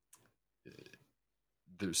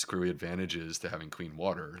 there's clearly advantages to having clean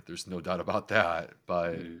water. There's no doubt about that.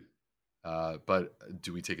 Hmm. But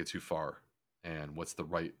do we take it too far? And what's the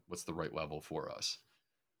right level for us?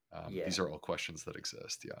 Yeah. These are all questions that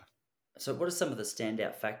exist. Yeah, So, what are some of the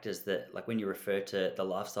standout factors that, like, when you refer to the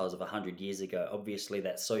lifestyles of 100 years ago? Obviously,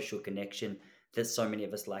 that social connection that so many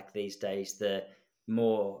of us lack these days. The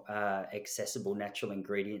more accessible natural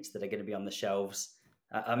ingredients that are going to be on the shelves.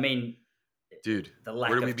 I mean, dude. the Where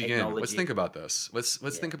lack do we of begin? Let's think technology. about this. Let's Yeah.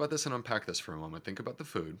 think about this and unpack this for a moment. Think about the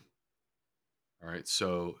food. All right.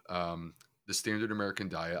 So the standard American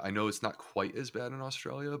diet. I know it's not quite as bad in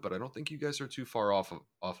Australia, but I don't think you guys are too far off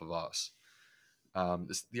of us.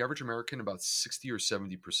 The average American, about 60 or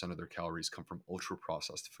 70% of their calories come from ultra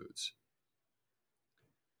processed foods.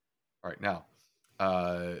 All right, now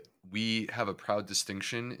uh, we have a proud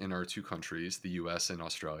distinction in our two countries, the U.S. and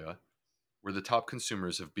Australia. We're the top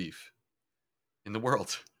consumers of beef in the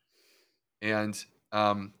world, and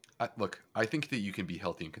look, I think that you can be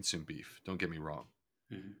healthy and consume beef. Don't get me wrong,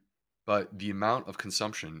 Mhm. but the amount of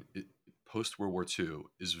consumption post World War II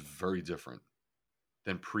is very different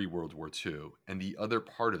than pre World War II. And the other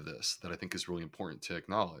part of this that I think is really important to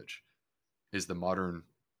acknowledge is the modern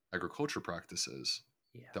agriculture practices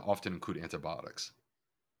Yeah. that often include antibiotics.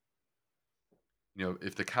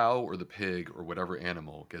 If the cow or the pig or whatever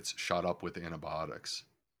animal gets shot up with antibiotics,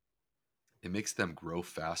 it makes them grow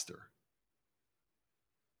faster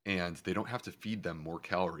and they don't have to feed them more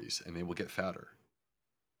calories and they will get fatter.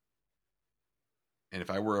 And if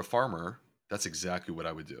I were a farmer, that's exactly what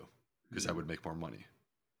I would do because I Mm. would make more money.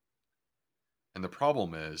 And the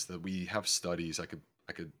problem is that we have studies. I could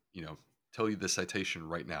tell you the citation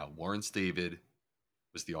right now. Lawrence David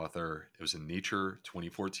was the author. It was in Nature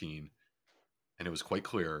 2014, and it was quite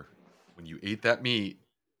clear when you ate that meat,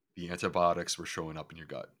 the antibiotics were showing up in your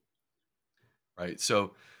gut. Right?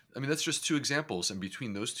 So, I mean, that's just two examples. And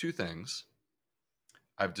between those two things,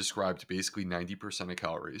 I've described basically 90% of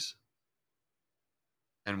calories.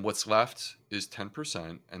 And what's left is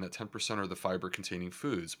 10%, and that 10% are the fiber containing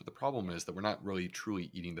foods. But the problem Yeah. is that we're not really truly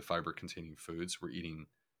eating the fiber containing foods. We're eating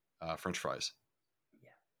French fries,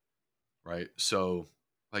 Yeah. right? So,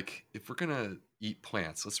 like, if we're gonna eat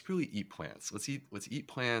plants, let's really eat plants. Let's eat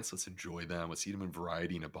plants. Let's enjoy them. Let's eat them in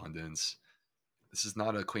variety and abundance. This is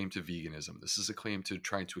not a claim to veganism. This is a claim to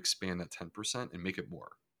trying to expand that 10% and make it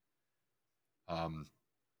more. Um,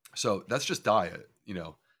 so that's just diet.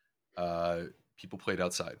 Uh, People played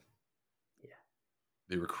outside. Yeah.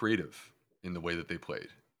 They were creative in the way that they played.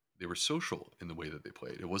 They were social in the way that they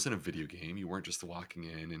played. It wasn't a video game. You weren't just walking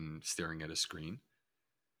in and staring at a screen.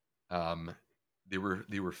 Um, they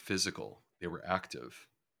were physical. They were active.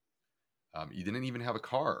 You didn't even have a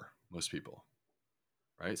car, most people,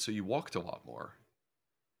 right? So you walked a lot more.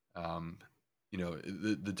 Um,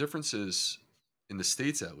 the differences in the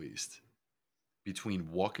states, at least,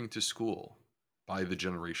 between walking to school by the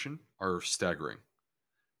generation are staggering.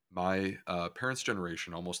 My parents'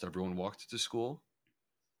 generation, almost everyone walked to school.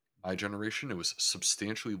 My generation, it was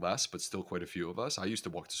substantially less, but still quite a few of us. I used to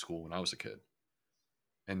walk to school when I was a kid,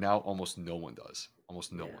 and now almost no one does.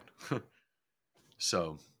 Almost no Yeah. one.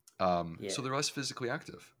 So, so Yeah. they're less physically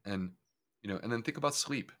active, and And then think about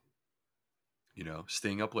sleep,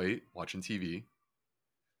 staying up late, watching TV,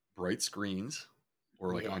 bright screens,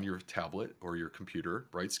 or like Yeah. on your tablet or your computer,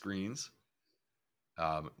 bright screens,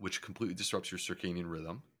 which completely disrupts your circadian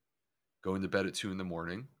rhythm. Going to bed at 2 in the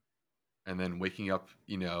morning, and then waking up,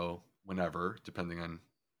 whenever, depending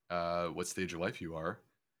on what stage of life you are.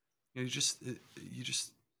 You just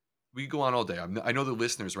we go on all day. I know the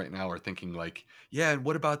listeners right now are thinking like, yeah, and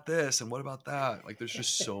what about this and what about that? Like, there's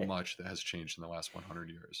just so much that has changed in the last 100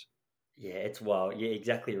 years. Yeah, it's wild. Yeah,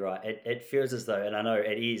 exactly right. It feels as though, and I know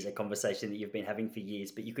it is a conversation that you've been having for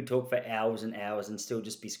years, but you could talk for hours and hours and still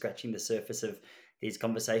just be scratching the surface of these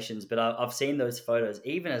conversations. But I've seen those photos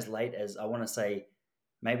even as late as, I want to say,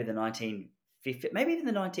 maybe the 1950s, maybe even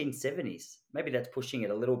the 1970s. Maybe that's pushing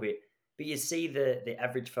it a little bit. But you see the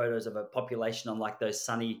average photos of a population on like those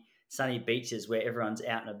sunny beaches where everyone's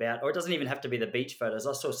out and about, or it doesn't even have to be the beach photos.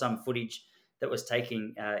 I saw some footage that was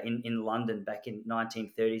taken in London back in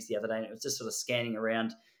 1930s the other day, and it was just sort of scanning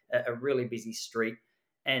around a really busy street,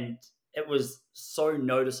 and it was so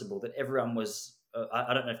noticeable that everyone was.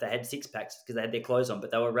 I don't know if they had six packs because they had their clothes on,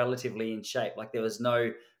 but they were relatively in shape. Like there was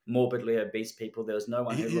no morbidly obese people. There was no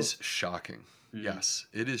one It who is looked. shocking. Mm, Yes,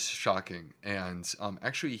 it is shocking. And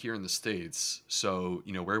actually, here in the States, so,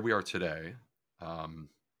 where we are today, um,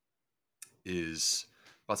 is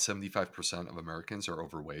about 75% of Americans are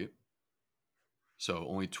overweight. So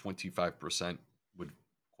only 25% would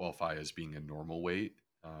qualify as being a normal weight.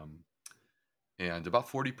 And about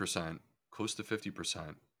 40%, close to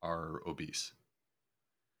 50%, are obese.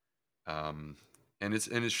 Um, and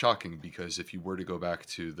it's shocking because if you were to go back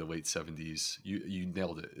to the late 70s, you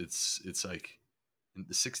nailed it. It's like in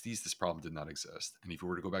the 60s this problem did not exist, and if you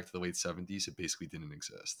were to go back to the late 70s, it basically didn't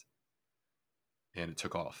exist, and it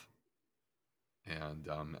took off, and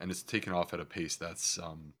it's taken off at a pace that's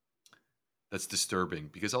disturbing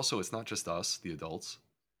because also it's not just us, the adults,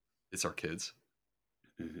 it's our kids,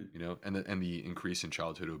 mhm. and the increase in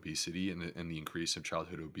childhood obesity and the increase in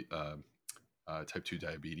childhood type 2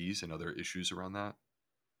 diabetes and other issues around that.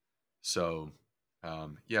 So,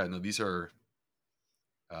 yeah, no, these are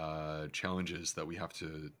challenges that we have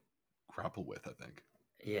to grapple with, I think.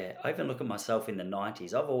 Yeah, I even look at myself in the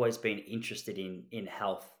 90s. I've always been interested in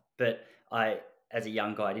health, but as a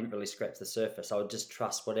young guy, I didn't really scratch the surface. I would just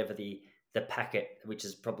trust whatever the packet, which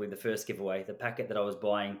is probably the first giveaway, the packet that I was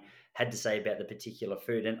buying had to say about the particular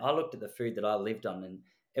food. And I looked at the food that I lived on, and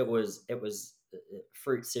it was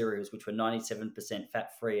fruit cereals, which were 97%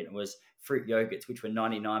 fat free, and it was fruit yogurts, which were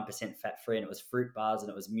 99% fat free, and it was fruit bars, and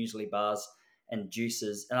it was muesli bars and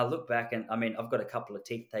juices. And I look back, and I mean, I've got a couple of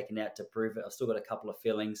teeth taken out to prove it. I've still got a couple of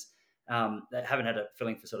fillings. I haven't had a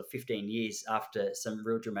filling for sort of 15 years after some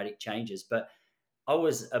real dramatic changes. But I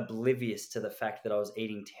was oblivious to the fact that I was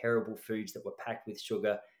eating terrible foods that were packed with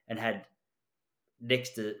sugar and had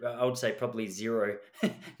next to, I would say, probably zero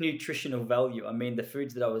nutritional value. I mean, the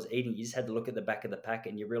foods that I was eating, you just had to look at the back of the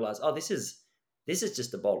packet and you realize, oh, this is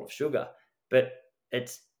just a bowl of sugar, but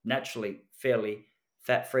it's naturally fairly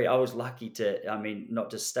fat free. I was lucky to, I mean,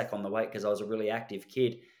 not just stack on the weight because I was a really active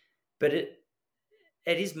kid, but it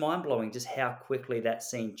is mind blowing just how quickly that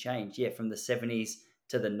scene changed. Yeah, from the 70s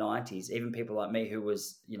to the 90s, even people like me who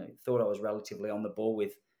was, thought I was relatively on the ball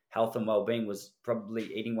with health and well being was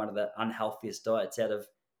probably eating one of the unhealthiest diets out of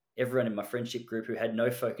everyone in my friendship group who had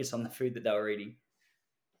no focus on the food that they were eating.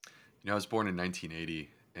 I was born in 1980,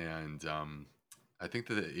 and I think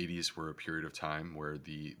that the 80s were a period of time where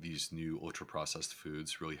these new ultra processed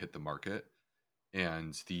foods really hit the market,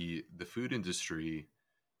 and the food industry,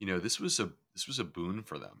 this was a boon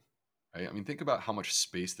for them, right? I mean, think about how much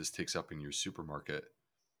space this takes up in your supermarket.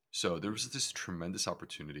 So there was this tremendous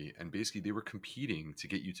opportunity, and basically they were competing to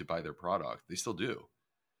get you to buy their product. They still do.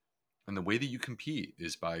 And the way that you compete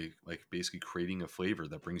is by like basically creating a flavor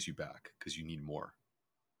that brings you back because you need more,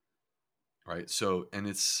 right? So, and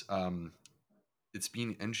it's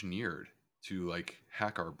being engineered to like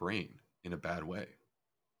hack our brain in a bad way.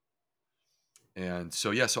 And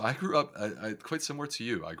so yeah, so I grew up quite similar to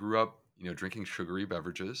you. I grew up, drinking sugary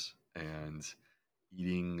beverages and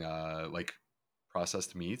eating like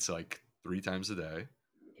processed meats like 3 times a day,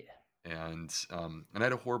 Yeah. and I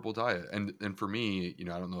had a horrible diet. And for me, I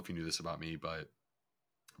don't know if you knew this about me, but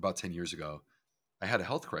about 10 years ago, I had a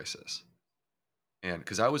health crisis. And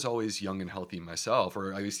because I was always young and healthy myself,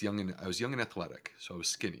 or I was young and athletic, so I was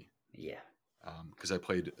skinny. Yeah. Because I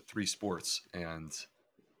played 3 sports,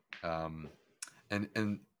 um,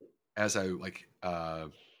 and as I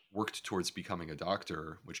worked towards becoming a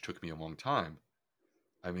doctor, which took me a long time,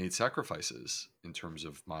 I made sacrifices in terms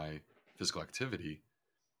of my physical activity,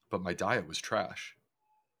 but my diet was trash.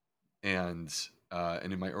 And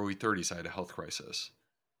And in my early 30s, I had a health crisis,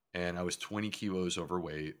 and I was 20 kilos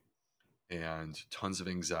overweight and tons of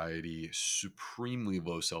anxiety, supremely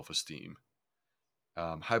low self-esteem,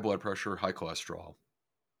 high blood pressure, high cholesterol,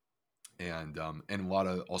 and a lot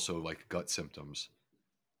of also like gut symptoms.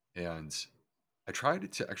 And I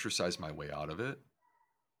tried to exercise my way out of it.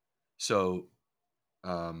 So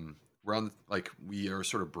we are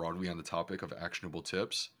sort of broadly on the topic of actionable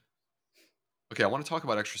tips. Okay, I want to talk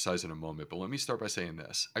about exercise in a moment, but let me start by saying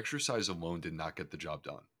this. Exercise alone did not get the job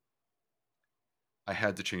done. I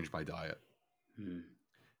had to change my diet. Hmm.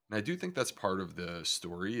 And I do think that's part of the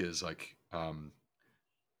story is like,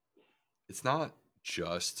 it's not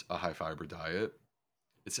just a high fiber diet,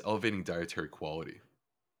 it's elevating dietary quality,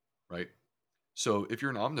 right? So if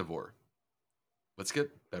you're an omnivore, let's get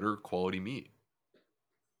better quality meat.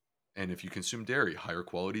 And if you consume dairy, higher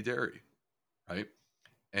quality dairy, right?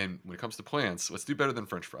 And when it comes to plants, let's do better than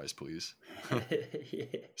French fries, please. Yeah.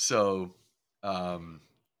 So, um,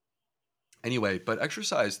 anyway, but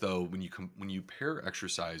exercise though, when you pair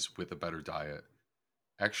exercise with a better diet,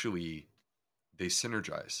 actually they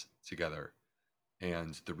synergize together.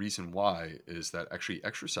 And the reason why is that actually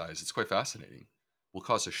exercise, it's quite fascinating, will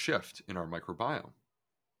cause a shift in our microbiome.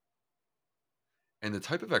 And the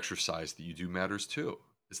type of exercise that you do matters too.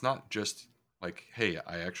 It's not just like, hey,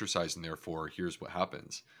 I exercise and therefore here's what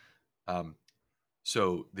happens. Um,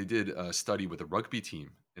 so they did a study with a rugby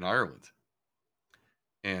team in Ireland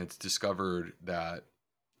and discovered that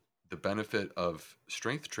the benefit of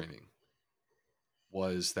strength training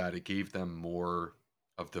was that it gave them more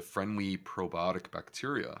of the friendly probiotic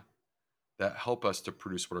bacteria that help us to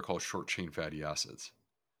produce what are called short chain fatty acids,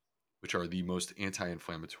 which are the most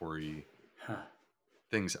anti-inflammatory Huh.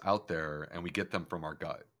 things out there, and we get them from our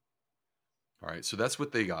gut. All right, so that's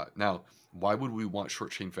what they got. Now, why would we want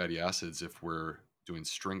short chain fatty acids if we're doing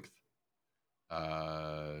strength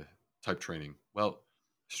uh, type training? Well,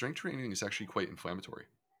 strength training is actually quite inflammatory.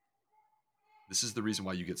 This is the reason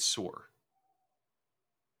why you get sore.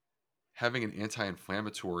 Having an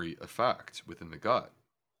anti-inflammatory effect within the gut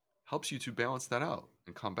helps you to balance that out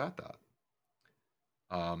and combat that.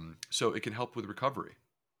 So it can help with recovery,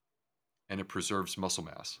 and it preserves muscle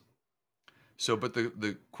mass. So, but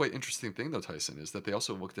the quite interesting thing though, Tyson, is that they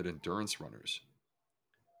also looked at endurance runners.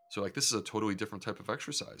 So like this is a totally different type of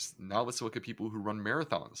exercise. Now let's look at people who run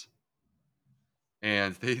marathons.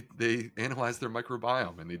 And they analyzed their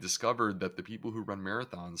microbiome, and they discovered that the people who run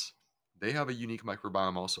marathons, they have a unique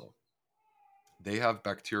microbiome also. They have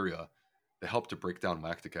bacteria that help to break down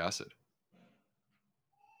lactic acid.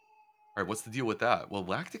 All right, what's the deal with that? Well,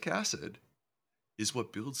 lactic acid is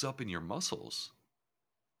what builds up in your muscles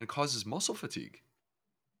and causes muscle fatigue.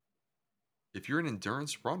 If you're an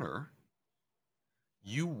endurance runner,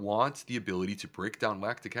 you want the ability to break down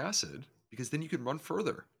lactic acid because then you can run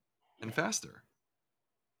further and faster.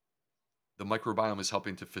 The microbiome is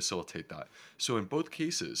helping to facilitate that. So in both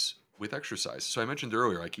cases with exercise, so I mentioned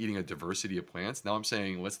earlier, like eating a diversity of plants. Now I'm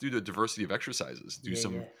saying let's do the diversity of exercises. Yeah,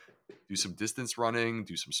 yeah. Do some distance running,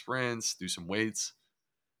 do some sprints, do some weights.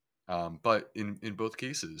 But in both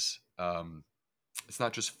cases, it's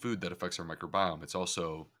not just food that affects our microbiome. It's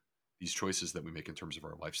also these choices that we make in terms of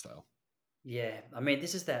our lifestyle. Yeah, I mean,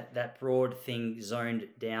 this is that broad thing zoned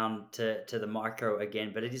down to the micro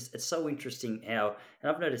again, but it's so interesting how,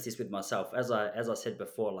 and I've noticed this with myself, as I said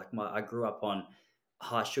before, like I grew up on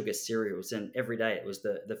high sugar cereals, and every day it was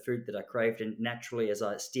the food that I craved, and naturally as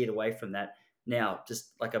I steered away from that, now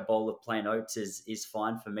just like a bowl of plain oats is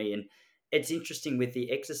fine for me, and it's interesting with the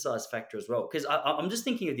exercise factor as well, because I'm just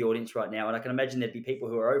thinking of the audience right now, and I can imagine there'd be people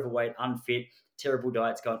who are overweight, unfit, terrible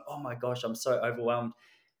diets, going, oh my gosh, I'm so overwhelmed,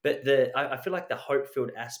 but I feel like the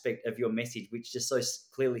hope-filled aspect of your message, which just so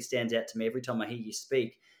clearly stands out to me every time I hear you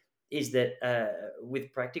speak, is that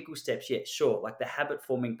with practical steps, yeah, sure, like the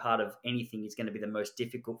habit-forming part of anything is going to be the most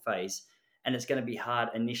difficult phase, and it's going to be hard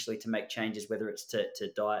initially to make changes, whether it's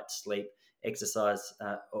to diet, sleep, exercise,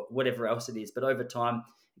 or whatever else it is. But over time,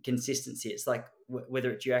 consistency, it's like whether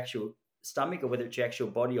it's your actual stomach or whether it's your actual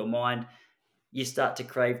body or mind, you start to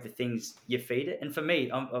crave the things you feed it. And for me,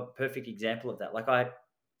 I'm a perfect example of that. Like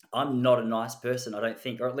I'm not a nice person, I don't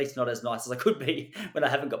think, or at least not as nice as I could be when I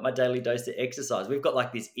haven't got my daily dose of exercise. We've got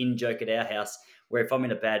like this in joke at our house where if I'm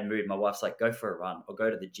in a bad mood, my wife's like, go for a run or go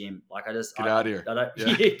to the gym. Like Get out of here. I don't,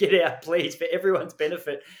 Yeah. get out, please, for everyone's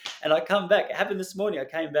benefit. And I come back. It happened this morning. I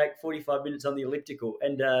came back 45 minutes on the elliptical,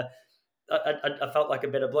 and I felt like a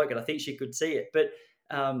better bloke, and I think she could see it. But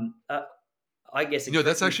I guess, You know,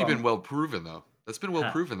 that's correct me if actually been I'm, well proven, though. That's been well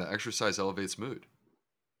huh, proven that exercise elevates mood.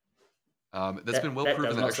 That's been well that proven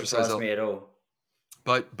does that not exercise, surprise me at all.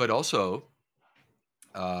 but also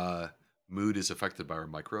uh, mood is affected by our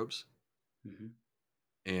microbes. Hmm.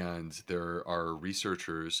 And there are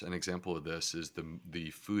researchers. An example of this is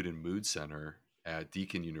the Food and Mood Center at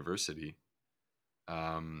Deakin University,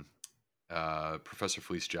 um, Professor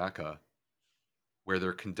Felice Jacka, where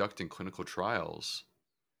they're conducting clinical trials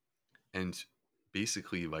and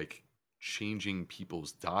basically like changing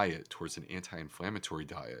people's diet towards an anti-inflammatory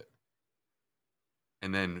diet,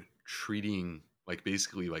 and then treating, like,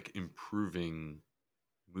 basically like improving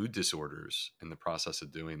mood disorders in the process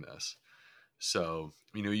of doing this. So,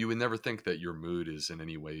 you would never think that your mood is in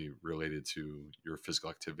any way related to your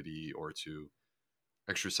physical activity or to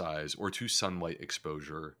exercise or to sunlight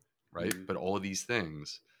exposure, right? Hmm. But all of these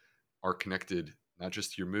things are connected not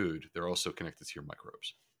just to your mood, they're also connected to your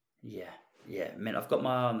microbes. Yeah, yeah, man. I've got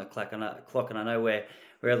my eye on the clock, and I know we're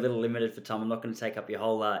a little limited for time. I'm not going to take up your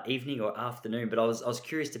whole evening or afternoon, but I was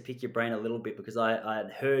curious to pick your brain a little bit because I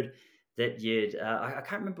had heard that you'd I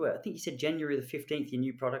can't remember. I think you said January the 15th your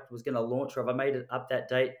new product was going to launch, or have I made it up that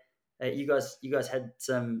date? You guys had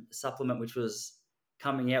some supplement which was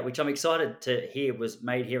coming out, which I'm excited to hear was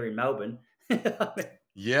made here in Melbourne.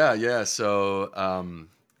 Yeah, yeah. So,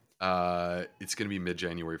 it's going to be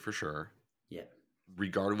mid-January for sure. Yeah.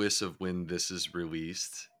 Regardless of when this is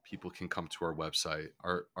released, people can come to our website.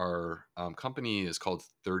 Our company is called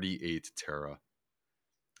 38 Terra.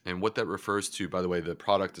 And what that refers to, by the way, the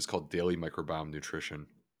product is called Daily Microbiome Nutrition.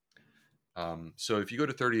 So if you go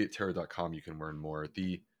to 38terra.com, you can learn more.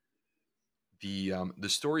 The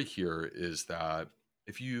story here is that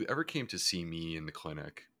if you ever came to see me in the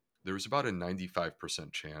clinic, there was about a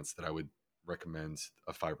 95% chance that I would recommend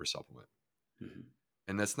a fiber supplement. Mhm.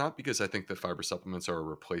 And that's not because I think that fiber supplements are a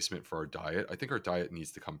replacement for our diet. I think our diet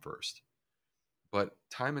needs to come first. But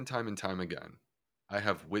time and time and time again, I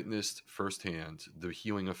have witnessed firsthand the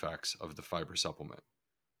healing effects of the fiber supplement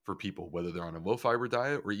for people, whether they're on a low fiber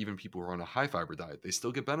diet or even people who are on a high fiber diet. They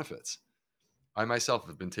still get benefits. I myself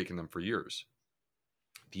have been taking them for years.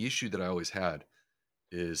 The issue that I always had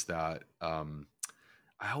is that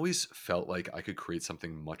I always felt like I could create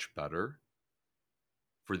something much better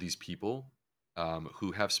for these people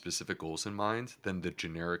who have specific goals in mind than the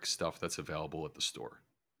generic stuff that's available at the store.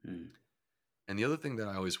 Mm. And the other thing that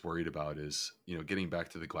I always worried about is, getting back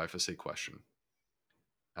to the glyphosate question.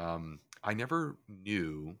 I never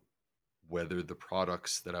knew whether the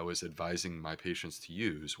products that I was advising my patients to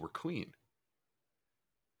use were clean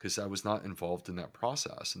because I was not involved in that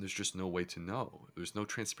process. And there's just no way to know. There's no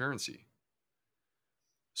transparency.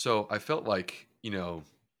 So I felt like,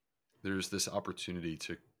 there's this opportunity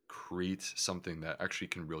to create something that actually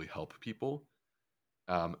can really help people.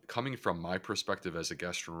 Coming from my perspective as a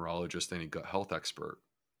gastroenterologist and a gut health expert,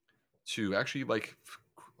 to actually like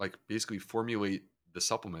basically formulate the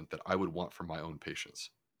supplement that I would want for my own patients.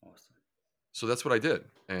 Awesome. So that's what I did,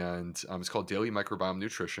 and it's called Daily Microbiome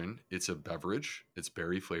Nutrition. It's a beverage. It's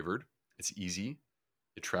berry flavored. It's easy.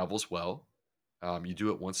 It travels well. You do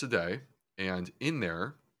it once a day, and in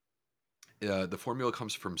there, the formula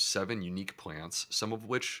comes from 7 unique plants, some of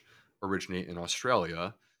which originate in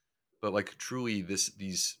Australia, but like truly,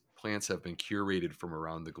 these plants have been curated from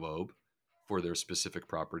around the globe for their specific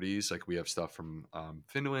properties. Like we have stuff from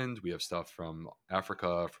Finland, we have stuff from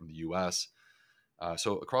Africa, from the U.S.,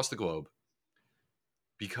 so across the globe,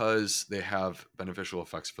 because they have beneficial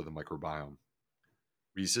effects for the microbiome.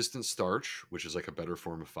 Resistant starch, which is like a better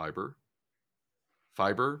form of fiber,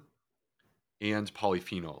 and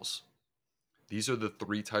polyphenols. These are the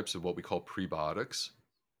 3 types of what we call prebiotics,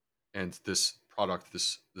 and this product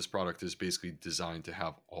is basically designed to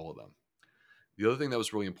have all of them. The other thing that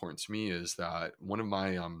was really important to me is that one of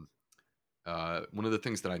the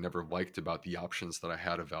things that I never liked about the options that I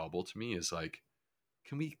had available to me is like,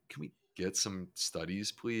 can we get some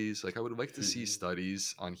studies, please? Like, I would like to see Mhm.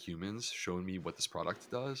 studies on humans showing me what this product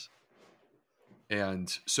does. And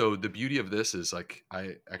so the beauty of this is like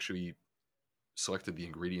I actually selected the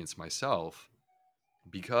ingredients myself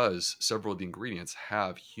because several of the ingredients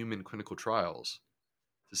have human clinical trials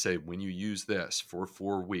to say when you use this for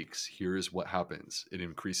 4 weeks, here is what happens. It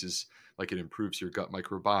increases, like it improves your gut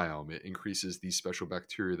microbiome. It increases these special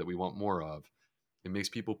bacteria that we want more of. It makes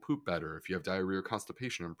people poop better. If you have diarrhea or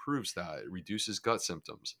constipation, it improves that. It reduces gut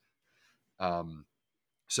symptoms. Um,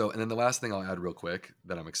 and then the last thing I'll add real quick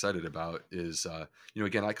that I'm excited about is,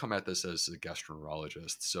 again, I come at this as a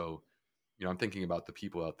gastroenterologist. So, I'm thinking about the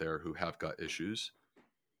people out there who have gut issues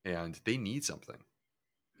and they need something.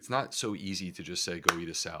 It's not so easy to just say, go eat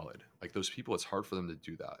a salad. Like those people, it's hard for them to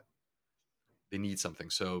do that. They need something.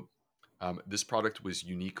 So this product was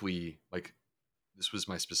uniquely, like, this was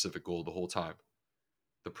my specific goal the whole time.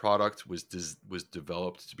 The product was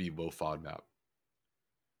developed to be low FODMAP.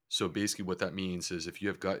 So basically what that means is if you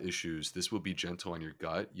have gut issues, this will be gentle on your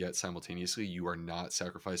gut, yet simultaneously you are not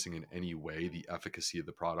sacrificing in any way the efficacy of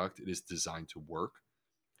the product. It is designed to work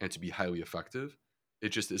and to be highly effective. It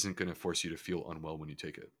just isn't going to force you to feel unwell when you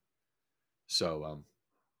take it. So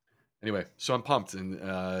anyway, so I'm pumped, and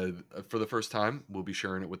for the first time, we'll be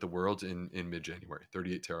sharing it with the world in mid-January.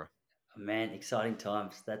 38 Terra. Man, exciting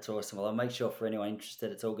times. That's awesome. Well, I'll make sure for anyone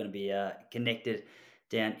interested, it's all going to be connected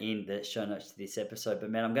down in the show notes to this episode. But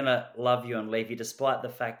man, I'm going to love you and leave you, despite the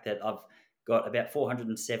fact that I've got about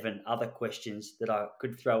 407 other questions that I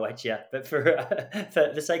could throw at you. But for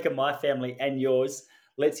for the sake of my family and yours,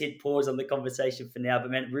 let's hit pause on the conversation for now.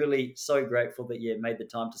 But man, really so grateful that you made the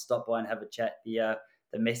time to stop by and have a chat. The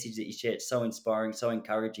message that you shared, so inspiring, so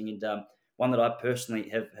encouraging, and one that I personally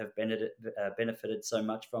have benefited so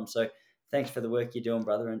much from. So thanks for the work you're doing,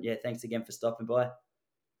 brother. And yeah, thanks again for stopping by.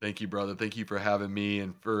 Thank you, brother. Thank you for having me.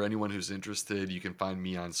 And for anyone who's interested, you can find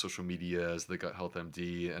me on social media as the Gut Health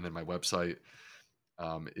MD. And then my website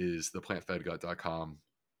is theplantfedgut.com.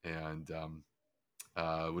 And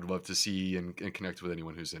would love to see and connect with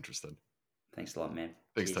anyone who's interested. Thanks a lot, man.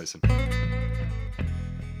 Thanks, Cheers. Tyson.